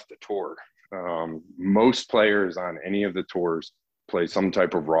never left the tour. Most players on any of the tours play some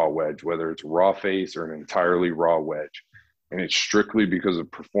type of raw wedge, whether it's raw face or an entirely raw wedge. And it's strictly because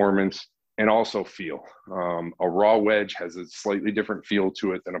of performance and also feel. A raw wedge has a slightly different feel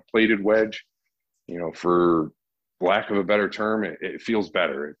to it than a plated wedge. You know, for lack of a better term, it feels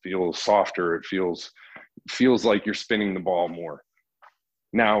better. It feels softer. It feels like you're spinning the ball more.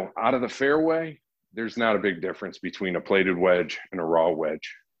 Now, out of the fairway, there's not a big difference between a plated wedge and a raw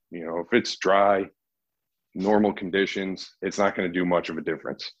wedge. You know, if it's dry, normal conditions, it's not going to do much of a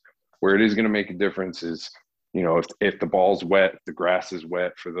difference. Where it is going to make a difference is, you know, if the ball's wet, the grass is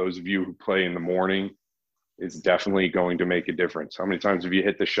wet. For those of you who play in the morning, it's definitely going to make a difference. How many times have you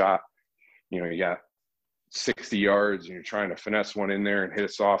hit the shot? You know, you got 60 yards and you're trying to finesse one in there and hit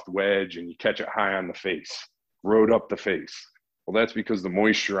a soft wedge and you catch it high on the face, rode up the face. Well, that's because the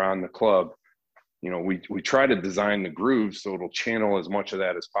moisture on the club, you know, we try to design the grooves so it'll channel as much of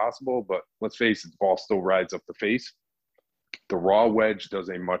that as possible, but let's face it, the ball still rides up the face. The raw wedge does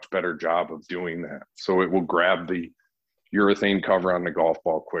a much better job of doing that. So it will grab the urethane cover on the golf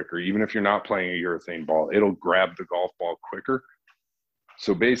ball quicker. Even if you're not playing a urethane ball, it'll grab the golf ball quicker.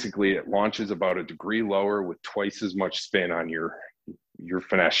 So basically it launches about a degree lower with twice as much spin on your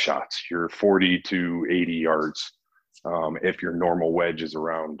finesse shots, your 40 to 80 yards. If your normal wedge is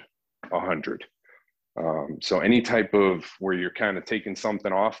around 100. So any type of where you're kind of taking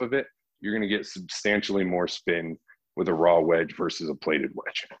something off of it, you're going to get substantially more spin with a raw wedge versus a plated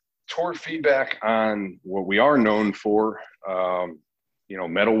wedge. Torque feedback on what we are known for,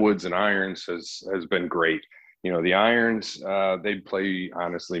 metal woods and irons has been great. The irons, they play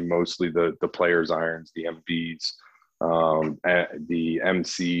honestly mostly the players' irons, the MVs, the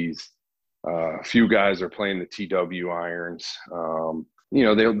MCs. A few guys are playing the TW irons.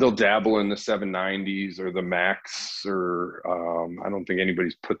 They'll dabble in the 790s or the Max, or I don't think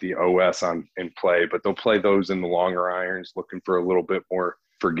anybody's put the OS in play, but they'll play those in the longer irons, looking for a little bit more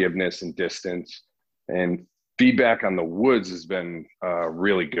forgiveness and distance. And feedback on the woods has been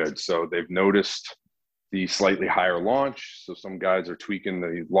really good. So they've noticed the slightly higher launch. So some guys are tweaking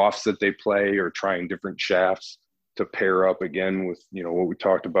the lofts that they play or trying different shafts to pair up again with, what we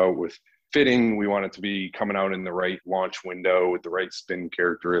talked about with fitting. We want it to be coming out in the right launch window with the right spin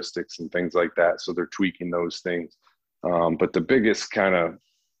characteristics and things like that. So they're tweaking those things. But the biggest kind of,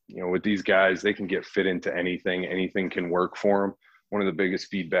 with these guys, they can get fit into anything. Anything can work for them. One of the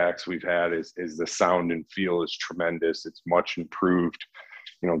biggest feedbacks we've had is the sound and feel is tremendous. It's much improved.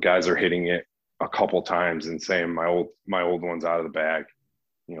 Guys are hitting it a couple times and saying, my old one's out of the bag.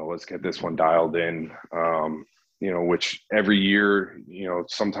 Let's get this one dialed in. Which every year,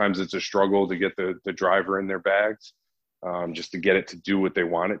 sometimes it's a struggle to get the driver in their bags, just to get it to do what they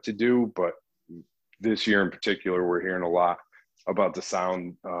want it to do. But this year in particular, we're hearing a lot about the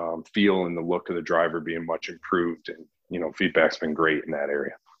sound, feel, and the look of the driver being much improved. And, feedback's been great in that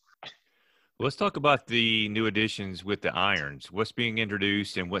area. Let's talk about the new additions with the irons. What's being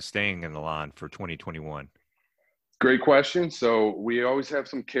introduced and what's staying in the line for 2021? Great question. So we always have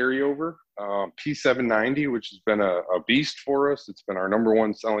some carryover. P790, which has been a beast for us. It's been our number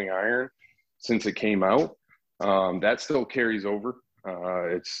one selling iron since it came out. That still carries over.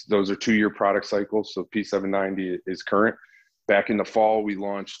 Those are 2-year product cycles. So P790 is current. Back in the fall, we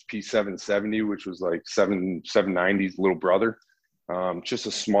launched P770, which was like 790's little brother. Just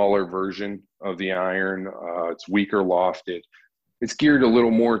a smaller version of the iron. It's weaker lofted. It's geared a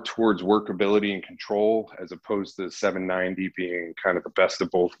little more towards workability and control, as opposed to 790 being kind of the best of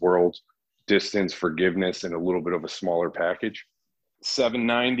both worlds, distance, forgiveness, and a little bit of a smaller package.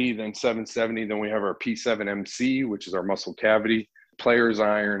 790, then 770, then we have our P7MC, which is our muscle cavity player's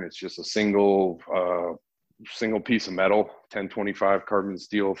iron. It's just a single piece of metal, 1025 carbon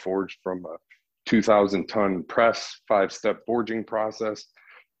steel forged from a 2,000-ton press, 5-step forging process.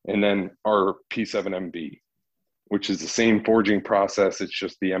 And then our P7MB, which is the same forging process. It's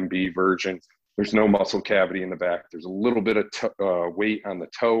just the MB version. There's no muscle cavity in the back. There's a little bit of weight on the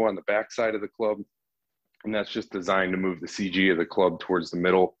toe on the back side of the club. And that's just designed to move the CG of the club towards the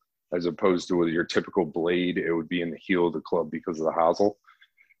middle, as opposed to with your typical blade, it would be in the heel of the club because of the hosel.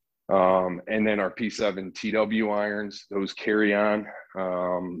 And then our P7 TW irons, those carry on.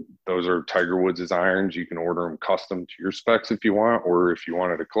 Those are Tiger Woods' irons. You can order them custom to your specs if you want, or if you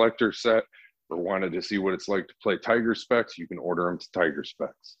wanted a collector set, or wanted to see what it's like to play Tiger specs, you can order them to Tiger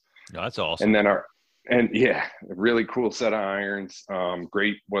specs. No, that's awesome. And a really cool set of irons.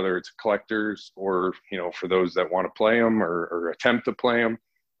 Great, whether it's collectors or, for those that want to play them or attempt to play them.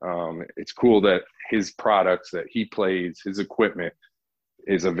 It's cool that his products that he plays, his equipment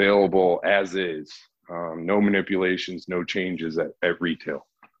is available as is. No manipulations, no changes at retail,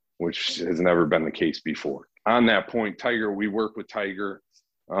 which has never been the case before. On that point, Tiger, we work with Tiger.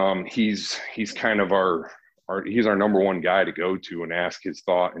 He's kind of he's our number one guy to go to and ask his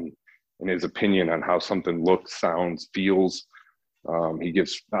thought and his opinion on how something looks, sounds, feels. He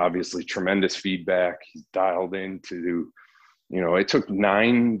gives obviously tremendous feedback. He's dialed into, it took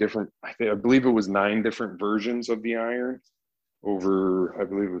 9 different, I believe it was 9 different versions of the iron over, I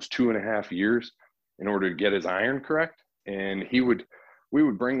believe it was 2.5 years in order to get his iron correct. And we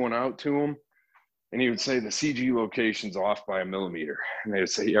would bring one out to him, and he would say the CG location's off by 1 millimeter. And they'd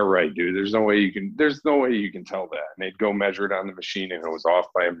say, yeah, right, dude, there's no way you can tell that. And they'd go measure it on the machine, and it was off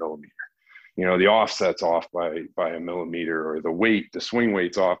by 1 millimeter. The offset's off by 1 millimeter, or the swing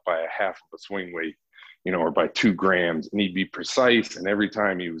weight's off by a half of a swing weight, or by 2 grams. And he'd be precise, and every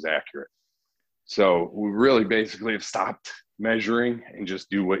time he was accurate. So we really basically have stopped measuring and just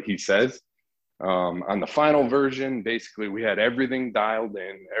do what he says. On the final version, basically we had everything dialed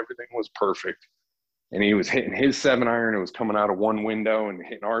in. Everything was perfect. And he was hitting his 7-iron, it was coming out of one window, and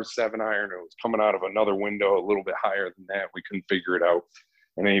hitting our 7-iron, it was coming out of another window a little bit higher than that. We couldn't figure it out.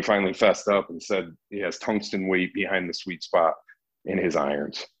 And then he finally fessed up and said he has tungsten weight behind the sweet spot in his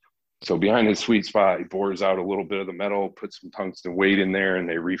irons. So behind his sweet spot, he bores out a little bit of the metal, puts some tungsten weight in there, and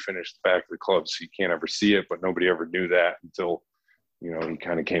they refinish the back of the club so you can't ever see it, but nobody ever knew that until, he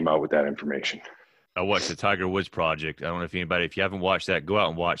kind of came out with that information. I watched the Tiger Woods project. I don't know if you haven't watched that, go out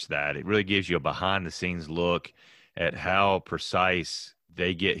and watch that. It really gives you a behind the scenes look at how precise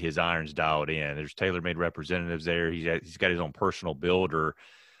they get his irons dialed in. There's TaylorMade representatives there. He's got his own personal builder,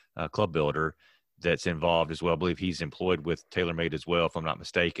 club builder that's involved as well. I believe he's employed with TaylorMade as well, if I'm not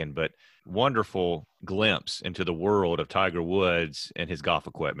mistaken. But wonderful glimpse into the world of Tiger Woods and his golf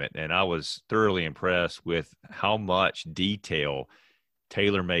equipment. And I was thoroughly impressed with how much detail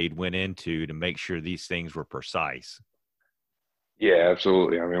TaylorMade went into to make sure these things were precise. Yeah,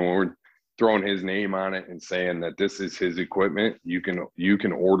 absolutely. I mean, when we're throwing his name on it and saying that this is his equipment, you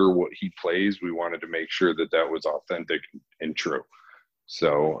can order what he plays. We wanted to make sure that that was authentic and true.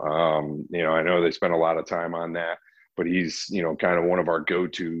 So, I know they spent a lot of time on that, but he's, kind of one of our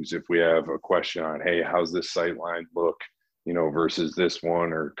go-tos if we have a question on, hey, how's this sight line look, versus this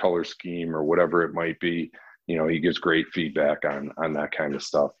one, or color scheme, or whatever it might be. He gives great feedback on that kind of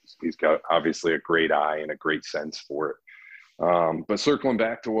stuff. He's got obviously a great eye and a great sense for it. But circling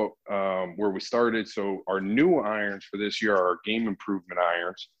back to where we started, so our new irons for this year are our game improvement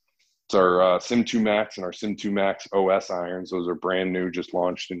irons. It's our Sim 2 Max and our Sim 2 Max OS irons. Those are brand new, just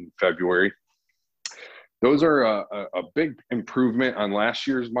launched in February. Those are a big improvement on last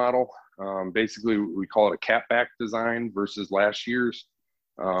year's model. Basically, we call it a catback design versus last year's.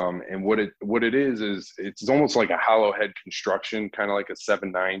 And what it is it's almost like a hollow head construction, kind of like a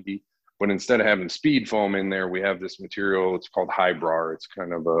 790. But instead of having speed foam in there, we have this material. It's called Hybrar. It's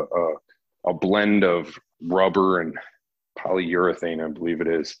kind of a blend of rubber and polyurethane, I believe it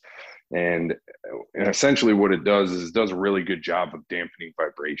is. And essentially what it does is it does a really good job of dampening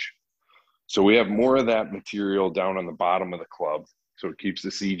vibration. So we have more of that material down on the bottom of the club. So it keeps the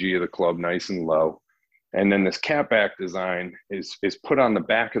CG of the club nice and low. And then this catback design is put on the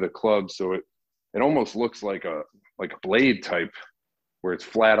back of the club. So it almost looks like a blade type where it's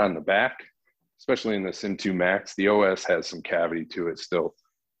flat on the back, especially in the Sim 2 Max. The OS has some cavity to it still,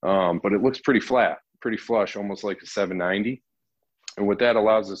 but it looks pretty flat, pretty flush, almost like a 790. And what that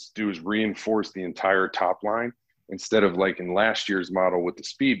allows us to do is reinforce the entire top line. Instead of like in last year's model with the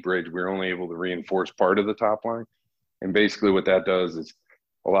speed bridge, we were only able to reinforce part of the top line. And basically what that does is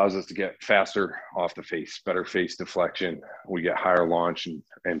allows us to get faster off the face, better face deflection. We get higher launch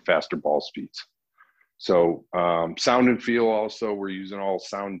and faster ball speeds. So sound and feel also, we're using all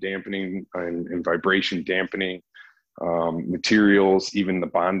sound dampening and vibration dampening materials. Even the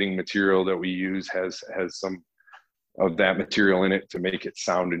bonding material that we use has some of that material in it to make it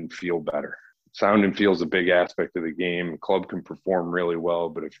sound and feel better. Sound and feel is a big aspect of the game. Club can perform really well,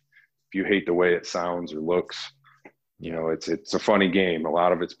 but if you hate the way it sounds or looks, it's a funny game. A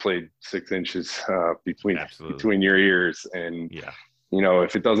lot of it's played 6 inches between your ears, and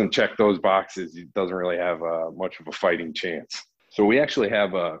if it doesn't check those boxes, it doesn't really have much of a fighting chance. So we actually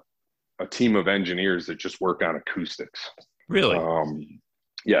have a team of engineers that just work on acoustics. Really?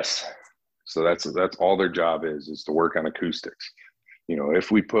 Yes. So that's all their job is to work on acoustics.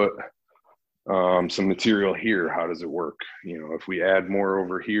 If we put some material here, how does it work? If we add more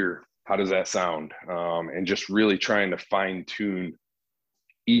over here, how does that sound? And just really trying to fine tune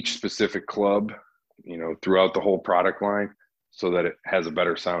each specific club, throughout the whole product line so that it has a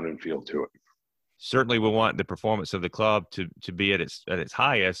better sound and feel to it. Certainly we want the performance of the club to be at its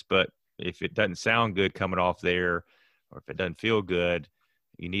highest, but if it doesn't sound good coming off there, or if it doesn't feel good,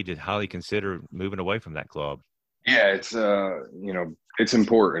 you need to highly consider moving away from that club. Yeah, it's it's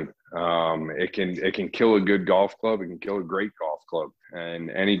important. It can kill a good golf club. It can kill a great golf club.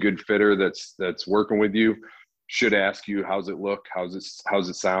 And any good fitter that's working with you should ask you, how's it look? How's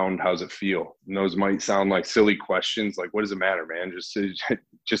it sound? How's it feel? And those might sound like silly questions, like, what does it matter, man?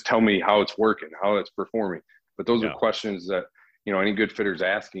 Just tell me how it's working, how it's performing. But those are questions that, any good fitter's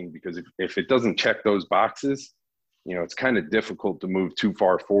asking, because if it doesn't check those boxes, it's kind of difficult to move too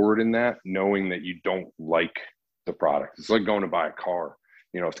far forward in that, knowing that you don't like the product. It's like going to buy a car.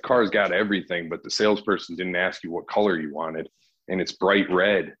 If the car's got everything, but the salesperson didn't ask you what color you wanted, and it's bright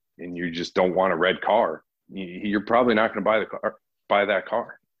red, and you just don't want a red car, you're probably not going to buy that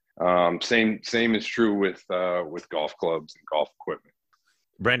car. Same is true with golf clubs and golf equipment.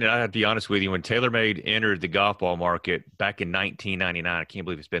 Brandon, I have to be honest with you. When TaylorMade entered the golf ball market back in 1999, I can't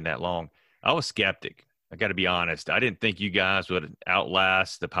believe it's been that long, I was skeptic. I got to be honest. I didn't think you guys would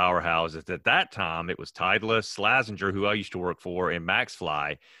outlast the powerhouses. At that time, it was Titleist, Slazenger, who I used to work for, and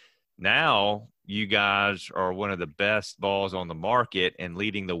MaxFly. Now, you guys are one of the best balls on the market and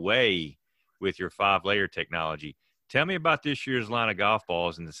leading the way with your 5-layer technology. Tell me about this year's line of golf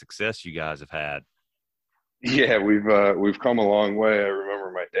balls and the success you guys have had. Yeah, we've come a long way. I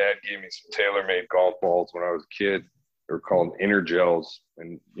remember my dad gave me some TaylorMade golf balls when I was a kid. They were called Intergels,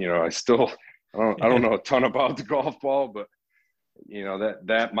 and I still I don't know a ton about the golf ball, but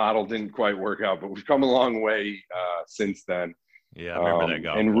that model didn't quite work out. But we've come a long way since then. Yeah, I remember that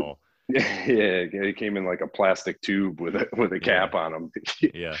golf and ball. Yeah, it came in like a plastic tube with a cap on them.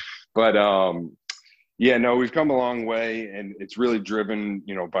 Yeah. But yeah, no, we've come a long way, and it's really driven,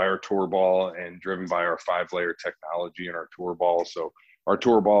 by our tour ball and driven by our 5-layer technology in our tour ball. So our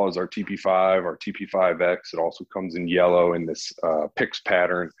tour ball is our TP5, our TP5X. It also comes in yellow in this PIX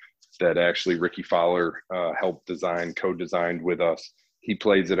pattern that actually Ricky Fowler helped design, co-designed with us. He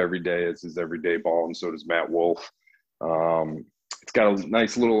plays it every day as his everyday ball, and so does Matt Wolf. It's got a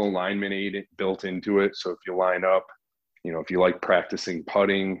nice little alignment aid built into it. So if you line up, if you like practicing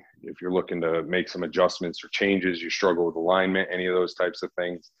putting, if you're looking to make some adjustments or changes, you struggle with alignment, any of those types of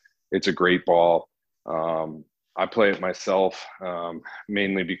things, it's a great ball. I play it myself,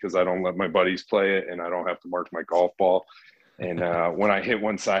 mainly because I don't let my buddies play it and I don't have to mark my golf ball. And when I hit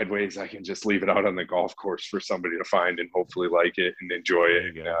one sideways, I can just leave it out on the golf course for somebody to find and hopefully like it and enjoy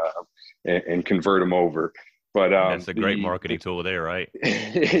it and convert them over. But that's a great marketing tool there, right?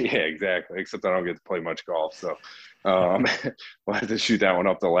 Yeah, exactly. Except I don't get to play much golf, so we'll have to shoot that one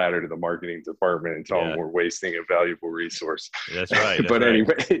up the ladder to the marketing department and tell them we're wasting a valuable resource. That's right. But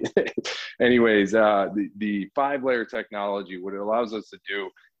anyways, the 5-layer technology, what it allows us to do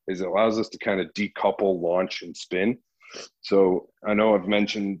is it allows us to kind of decouple launch and spin. So I know I've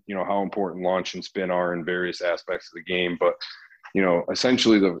mentioned, how important launch and spin are in various aspects of the game, but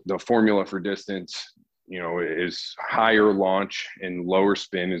essentially the formula for distance, is higher launch and lower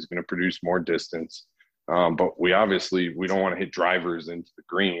spin is going to produce more distance. But we don't want to hit drivers into the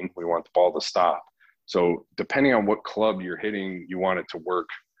green. We want the ball to stop. So depending on what club you're hitting, you want it to work,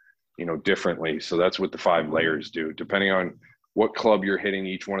 differently. So that's what the 5 layers do. Depending on what club you're hitting,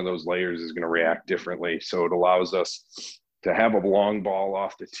 each one of those layers is going to react differently. So it allows us to have a long ball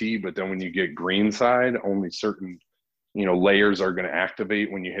off the tee, but then when you get green side, only certain layers are going to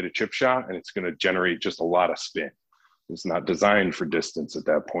activate when you hit a chip shot, and it's going to generate just a lot of spin. It's not designed for distance at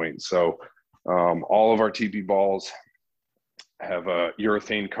that point. So all of our TP balls have a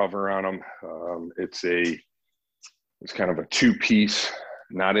urethane cover on them. It's kind of a 2-piece,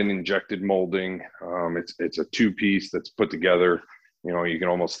 not an injected molding. It's a 2-piece that's put together. You can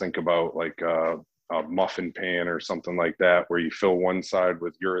almost think about like a muffin pan or something like that, where you fill one side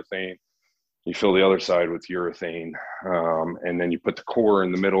with urethane, you fill the other side with urethane, and then you put the core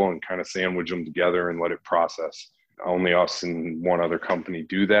in the middle and kind of sandwich them together and let it process. Only us and one other company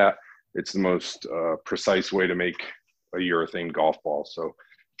do that. It's the most precise way to make a urethane golf ball. So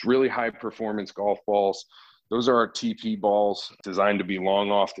it's really high performance golf balls. Those are our TP balls, designed to be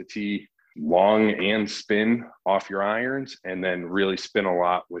long off the tee, long and spin off your irons, and then really spin a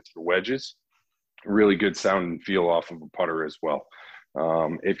lot with your wedges. Really good sound and feel off of a putter as well.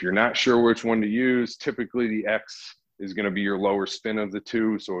 If you're not sure which one to use, typically the X is going to be your lower spin of the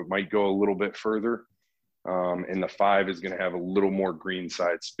two, so it might go a little bit further. And the 5 is going to have a little more green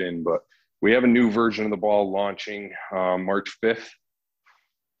side spin, but we have a new version of the ball launching March 5th.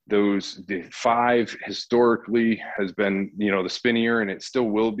 The 5 historically has been, the spinnier, and it still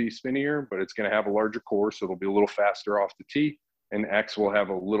will be spinnier, but it's going to have a larger core, so it'll be a little faster off the tee, and X will have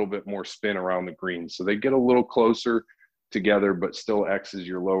a little bit more spin around the green. So they get a little closer together, but still X is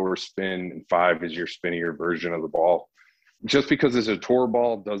your lower spin and 5 is your spinnier version of the ball. Just because it's a tour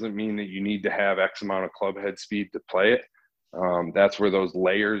ball doesn't mean that you need to have X amount of club head speed to play it. That's where those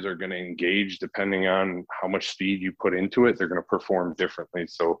layers are going to engage depending on how much speed you put into it. They're going to perform differently.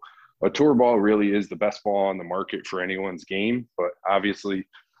 So a tour ball really is the best ball on the market for anyone's game. But obviously,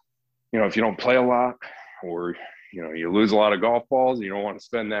 if you don't play a lot, or you lose a lot of golf balls, you don't want to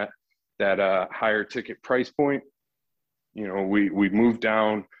spend that higher ticket price point. We moved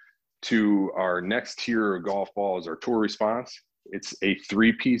down to our next tier of golf ball is our Tour Response. It's a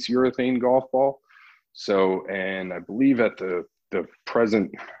 3-piece urethane golf ball. So, and I believe at the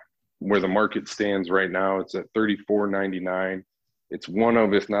present where the market stands right now, it's at $34.99. It's one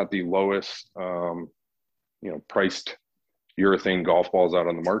of, if not the lowest, priced urethane golf balls out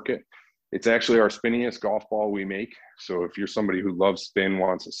on the market. It's actually our spinniest golf ball we make. So if you're somebody who loves spin,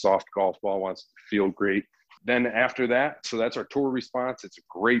 wants a soft golf ball, wants to feel great, then after that, so that's our Tour Response. It's a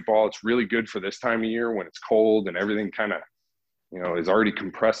great ball. It's really good for this time of year when it's cold and everything kind of, is already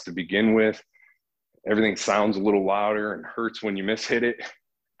compressed to begin with. Everything sounds a little louder and hurts when you mishit it.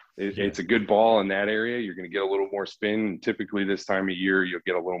 It's a good ball in that area. You're going to get a little more spin. Typically this time of year, you'll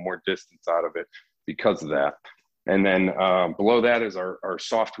get a little more distance out of it because of that. And then below that is our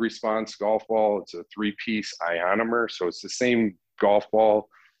Soft Response golf ball. It's a 3-piece ionomer. So it's the same golf ball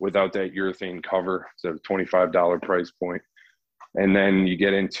without that urethane cover. It's at a $25 price point. And then you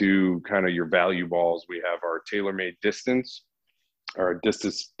get into kind of your value balls. We have our TaylorMade Distance, our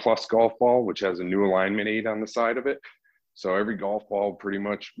Distance Plus golf ball, which has a new alignment aid on the side of it. So every golf ball pretty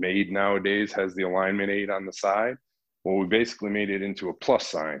much made nowadays has the alignment aid on the side. Well, we basically made it into a plus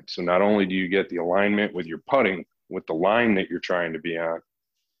sign. So not only do you get the alignment with your putting with the line that you're trying to be on,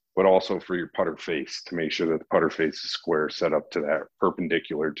 but also for your putter face to make sure that the putter face is square, set up to that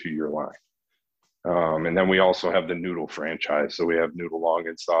perpendicular to your line. And then we also have the Noodle franchise. So we have Noodle long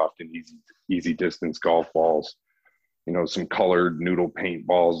and soft and easy distance golf balls, you know, some colored Noodle paint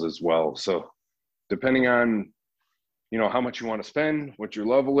balls as well. So depending on, you know, how much you want to spend, what your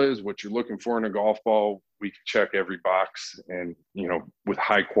level is, what you're looking for in a golf ball, we can check every box. And, you know, with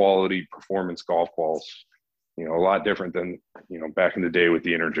high quality performance golf balls, you know, a lot different than, you know, back in the day with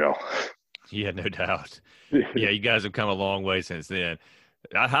the Energel. Yeah, no doubt. Yeah, you guys have come a long way since then.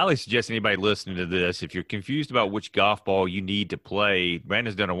 I highly suggest anybody listening to this, if you're confused about which golf ball you need to play,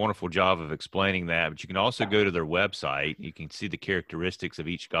 Brandon's done a wonderful job of explaining that, but you can also go to their website. You can see the characteristics of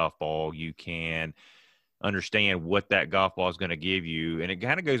each golf ball. You can understand what that golf ball is going to give you. And it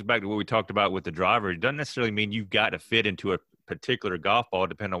kind of goes back to what we talked about with the driver. It doesn't necessarily mean you've got to fit into a particular golf ball,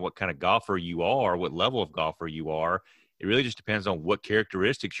 depending on what kind of golfer you are, what level of golfer you are. It really just depends on what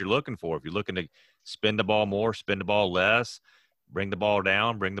characteristics you're looking for. If you're looking to spin the ball more, spin the ball less, bring the ball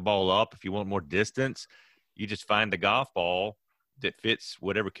down, bring the ball up. If you want more distance, you just find the golf ball that fits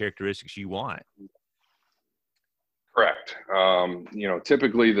whatever characteristics you want. Correct. You know,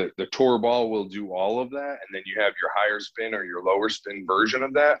 typically the tour ball will do all of that. And then you have your higher spin or your lower spin version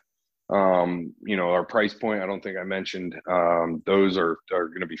of that. You know, our price point, I don't think I mentioned, those are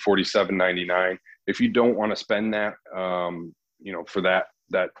going to be $47.99. If you don't want to spend that, you know, for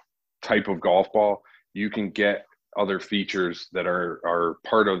that type of golf ball, you can get other features that are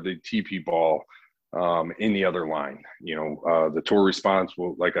part of the TP ball in the other line. You know, the tour response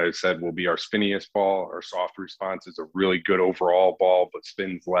will, like I said, will be our spinniest ball. Our soft response is a really good overall ball, but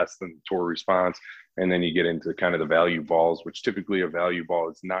spins less than the tour response. And then you get into kind of the value balls, which typically a value ball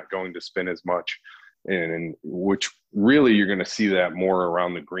is not going to spin as much, and which really you're going to see that more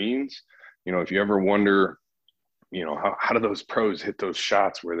around the greens. You know, if you ever wonder, you know, how do those pros hit those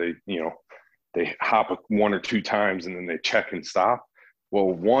shots where they, you know, they hop one or two times and then they check and stop. Well,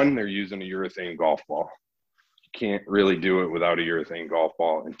 one, they're using a urethane golf ball. You can't really do it without a urethane golf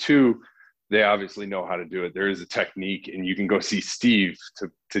ball. And two, they obviously know how to do it. There is a technique, and you can go see Steve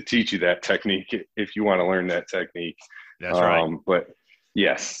to teach you that technique if you want to learn that technique. That's right. But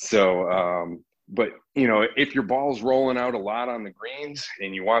yes, so but you know, if your ball's rolling out a lot on the greens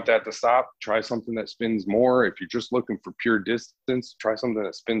and you want that to stop, try something that spins more. If you're just looking for pure distance, try something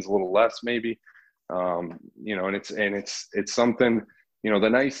that spins a little less, maybe. You know, and it's something. You know, the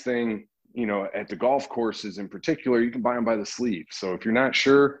nice thing, you know, at the golf courses in particular, you can buy them by the sleeve. So if you're not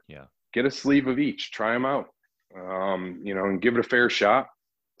sure, get a sleeve of each, try them out, you know, and give it a fair shot.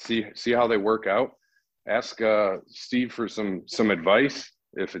 See how they work out. Ask Steve for some advice.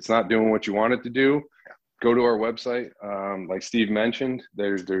 If it's not doing what you want it to do, go to our website. Like Steve mentioned,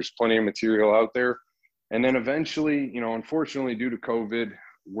 there's plenty of material out there. And then eventually, you know, unfortunately, due to COVID,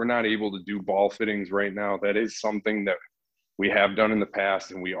 we're not able to do ball fittings right now. That is something that we have done in the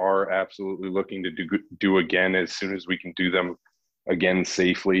past, and we are absolutely looking to do again as soon as we can do them again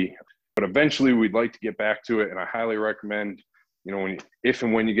safely. But eventually we'd like to get back to it. And I highly recommend, you know, if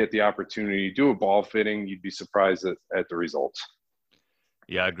and when you get the opportunity to do a ball fitting, you'd be surprised at the results.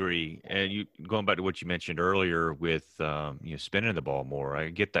 Yeah, I agree. And you going back to what you mentioned earlier with you know, spinning the ball more. I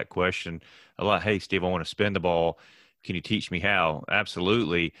get that question a lot. Hey, Steve, I want to spin the ball. Can you teach me how?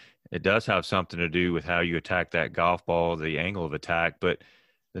 Absolutely. It does have something to do with how you attack that golf ball, the angle of attack. But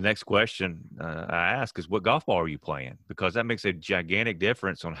the next question I ask is, what golf ball are you playing? Because that makes a gigantic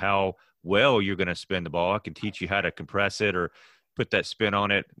difference on how well you're going to spin the ball. I can teach you how to compress it or put that spin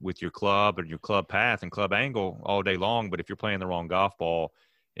on it with your club and your club path and club angle all day long. But if you're playing the wrong golf ball,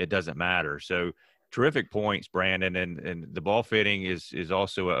 it doesn't matter. So terrific points, Brandon. And the ball fitting is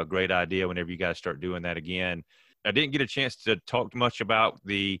also a great idea whenever you guys start doing that again. I didn't get a chance to talk much about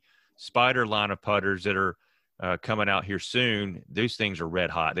the Spider line of putters that are coming out here soon. These things are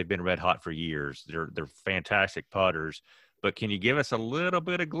red hot. They've been red hot for years. They're fantastic putters. But can you give us a little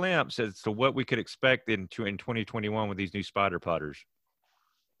bit of glimpse as to what we could expect in 2021 with these new Spider putters?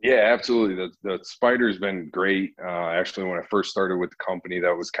 Yeah, absolutely. The Spider's been great. Actually, when I first started with the company,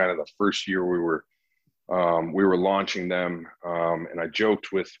 that was kind of the first year we were launching them. And I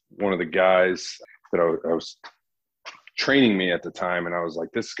joked with one of the guys that I was training me at the time, and I was like,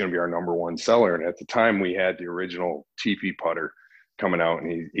 this is going to be our number one seller. And at the time we had the original TP putter coming out,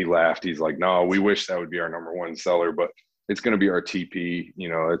 and he laughed. He's like, no, we wish that would be our number one seller, but it's going to be our TP. You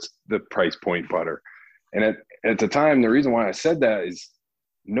know, it's the price point putter. And at the time, the reason why I said that is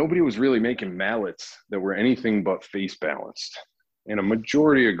nobody was really making mallets that were anything but face balanced. And a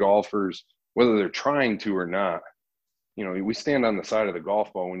majority of golfers, whether they're trying to or not, you know, we stand on the side of the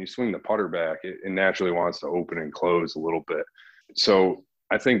golf ball. When you swing the putter back, it naturally wants to open and close a little bit. So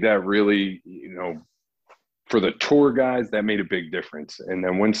I think that really, you know, for the tour guys, that made a big difference. And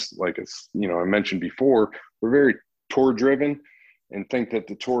then once, like, it's, you know, I mentioned before, we're very tour driven and think that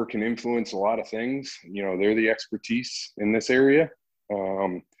the tour can influence a lot of things. You know, they're the expertise in this area.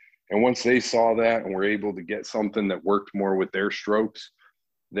 And once they saw that and were able to get something that worked more with their strokes,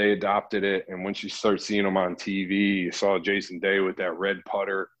 they adopted it. And once you start seeing them on TV, you saw Jason Day with that red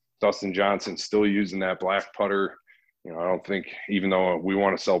putter, Dustin Johnson still using that black putter. You know, I don't think, even though we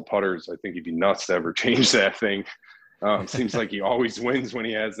want to sell putters, I think he'd be nuts to ever change that thing. Seems like he always wins when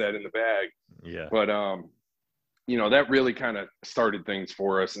he has that in the bag. Yeah. But, you know, that really kind of started things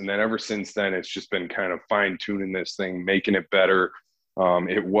for us. And then ever since then, it's just been kind of fine tuning this thing, making it better.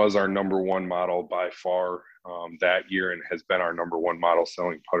 It was our number one model by far that year, and has been our number one model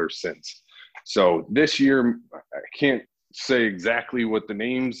selling putter since. So this year, I can't say exactly what the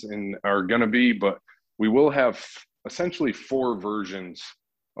names are going to be, but we will have essentially 4 versions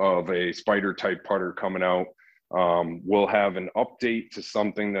of a spider type putter coming out. We'll have an update to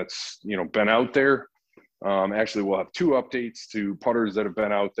something that's, you know, been out there. Actually, we'll have 2 updates to putters that have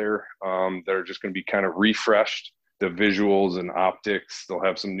been out there that are just going to be kind of refreshed. The visuals and optics, they'll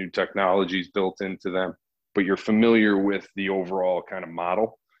have some new technologies built into them, but you're familiar with the overall kind of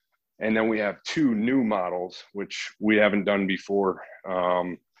model. And then we have 2 new models, which we haven't done before,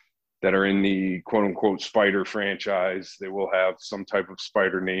 that are in the quote unquote spider franchise. They will have some type of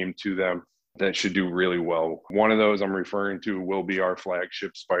spider name to them that should do really well. One of those I'm referring to will be our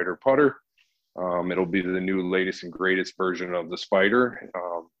flagship spider putter. It'll be the new latest and greatest version of the spider.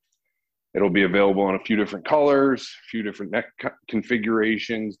 It'll be available in a few different colors, a few different neck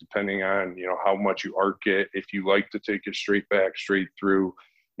configurations, depending on, you know, how much you arc it. If you like to take it straight back, straight through,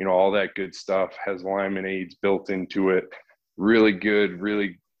 you know, all that good stuff. Has alignment aids built into it. Really good,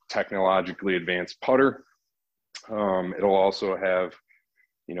 really technologically advanced putter. It'll also have,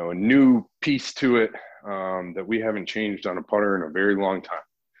 you know, a new piece to it that we haven't changed on a putter in a very long time.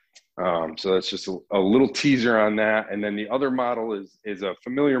 So that's just a little teaser on that. And then the other model is a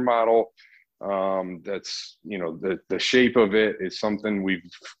familiar model that's, you know, the shape of it is something we've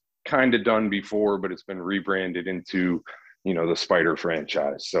kind of done before, but it's been rebranded into, you know, the Spider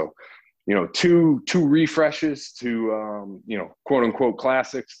franchise. So, you know, two refreshes to, you know, quote unquote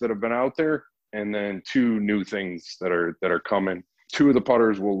classics that have been out there, and then 2 new things that are coming. 2 of the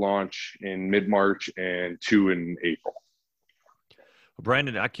putters will launch in mid-March and 2 in April.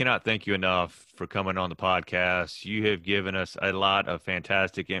 Brandon, I cannot thank you enough for coming on the podcast. You have given us a lot of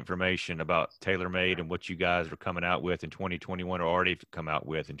fantastic information about TaylorMade and what you guys are coming out with in 2021, or already come out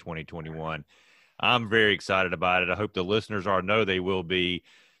with in 2021. I'm very excited about it. I hope the listeners know they will be.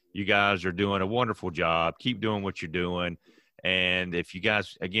 You guys are doing a wonderful job. Keep doing what you're doing. And if you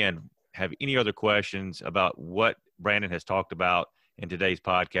guys, again, have any other questions about what Brandon has talked about in today's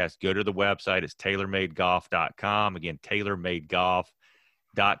podcast, go to the website. It's TaylorMadeGolf.com. Again, TaylorMadeGolf.com.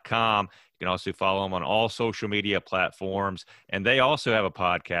 You can also follow them on all social media platforms. And they also have a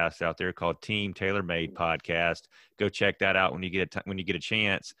podcast out there called Team TaylorMade Podcast. Go check that out when you get a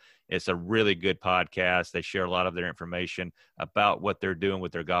chance. It's a really good podcast. They share a lot of their information about what they're doing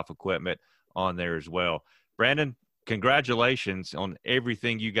with their golf equipment on there as well. Brandon, congratulations on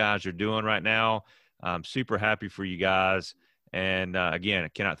everything you guys are doing right now. I'm super happy for you guys. And again, I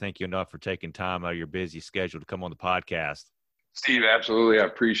cannot thank you enough for taking time out of your busy schedule to come on the podcast. Steve, absolutely. I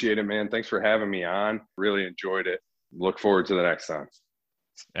appreciate it, man. Thanks for having me on. Really enjoyed it. Look forward to the next time.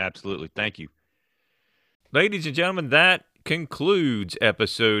 Absolutely. Thank you. Ladies and gentlemen, that concludes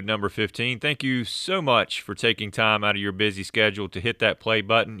episode number 15. Thank you so much for taking time out of your busy schedule to hit that play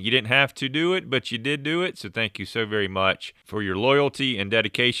button. You didn't have to do it, but you did do it. So thank you so very much for your loyalty and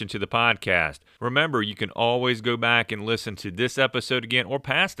dedication to the podcast. Remember, you can always go back and listen to this episode again or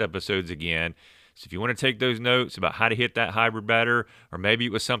past episodes again. So if you want to take those notes about how to hit that hybrid better, or maybe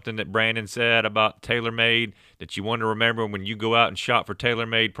it was something that Brandon said about TaylorMade that you want to remember when you go out and shop for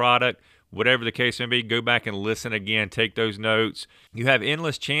TaylorMade product, whatever the case may be, go back and listen again. Take those notes. You have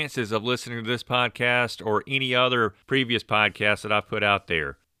endless chances of listening to this podcast or any other previous podcast that I've put out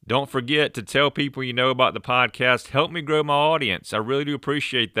there. Don't forget to tell people you know about the podcast. Help me grow my audience. I really do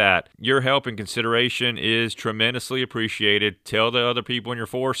appreciate that. Your help and consideration is tremendously appreciated. Tell the other people in your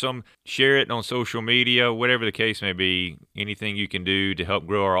foursome. Share it on social media, whatever the case may be. Anything you can do to help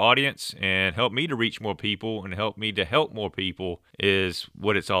grow our audience and help me to reach more people and help me to help more people is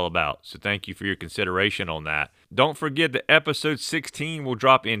what it's all about. So thank you for your consideration on that. Don't forget that episode 16 will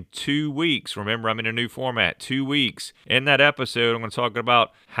drop in 2 weeks. Remember, I'm in a new format, 2 weeks. In that episode, I'm going to talk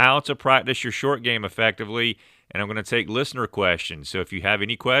about how to practice your short game effectively, and I'm going to take listener questions. So if you have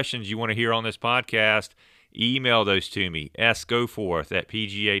any questions you want to hear on this podcast, email those to me,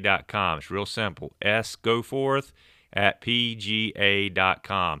 sgoforth@pga.com. It's real simple,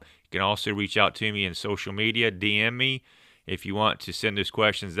 sgoforth@pga.com. You can also reach out to me in social media, DM me if you want to send those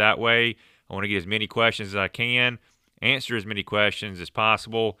questions that way. I want to get as many questions as I can, answer as many questions as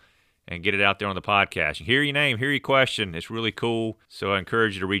possible, and get it out there on the podcast. You hear your name, hear your question. It's really cool, so I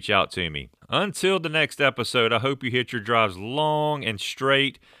encourage you to reach out to me. Until the next episode, I hope you hit your drives long and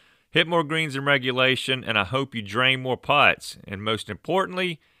straight, hit more greens in regulation, and I hope you drain more putts. And most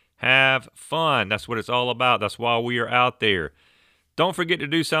importantly, have fun. That's what it's all about. That's why we are out there. Don't forget to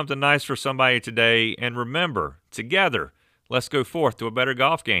do something nice for somebody today, and remember, together, let's go forth to a better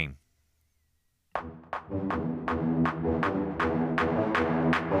golf game.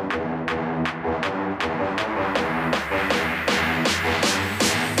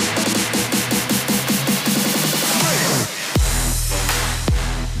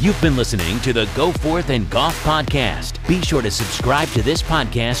 You've been listening to the Go Forth and Golf Podcast. Be sure to subscribe to this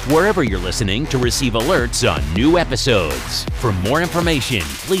podcast wherever you're listening to receive alerts on new episodes. For more information,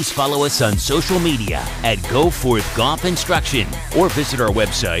 please follow us on social media at Go Forth Golf Instruction or visit our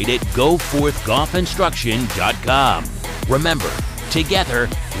website at goforthgolfinstruction.com. Remember, together,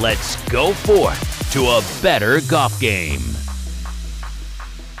 let's go forth to a better golf game.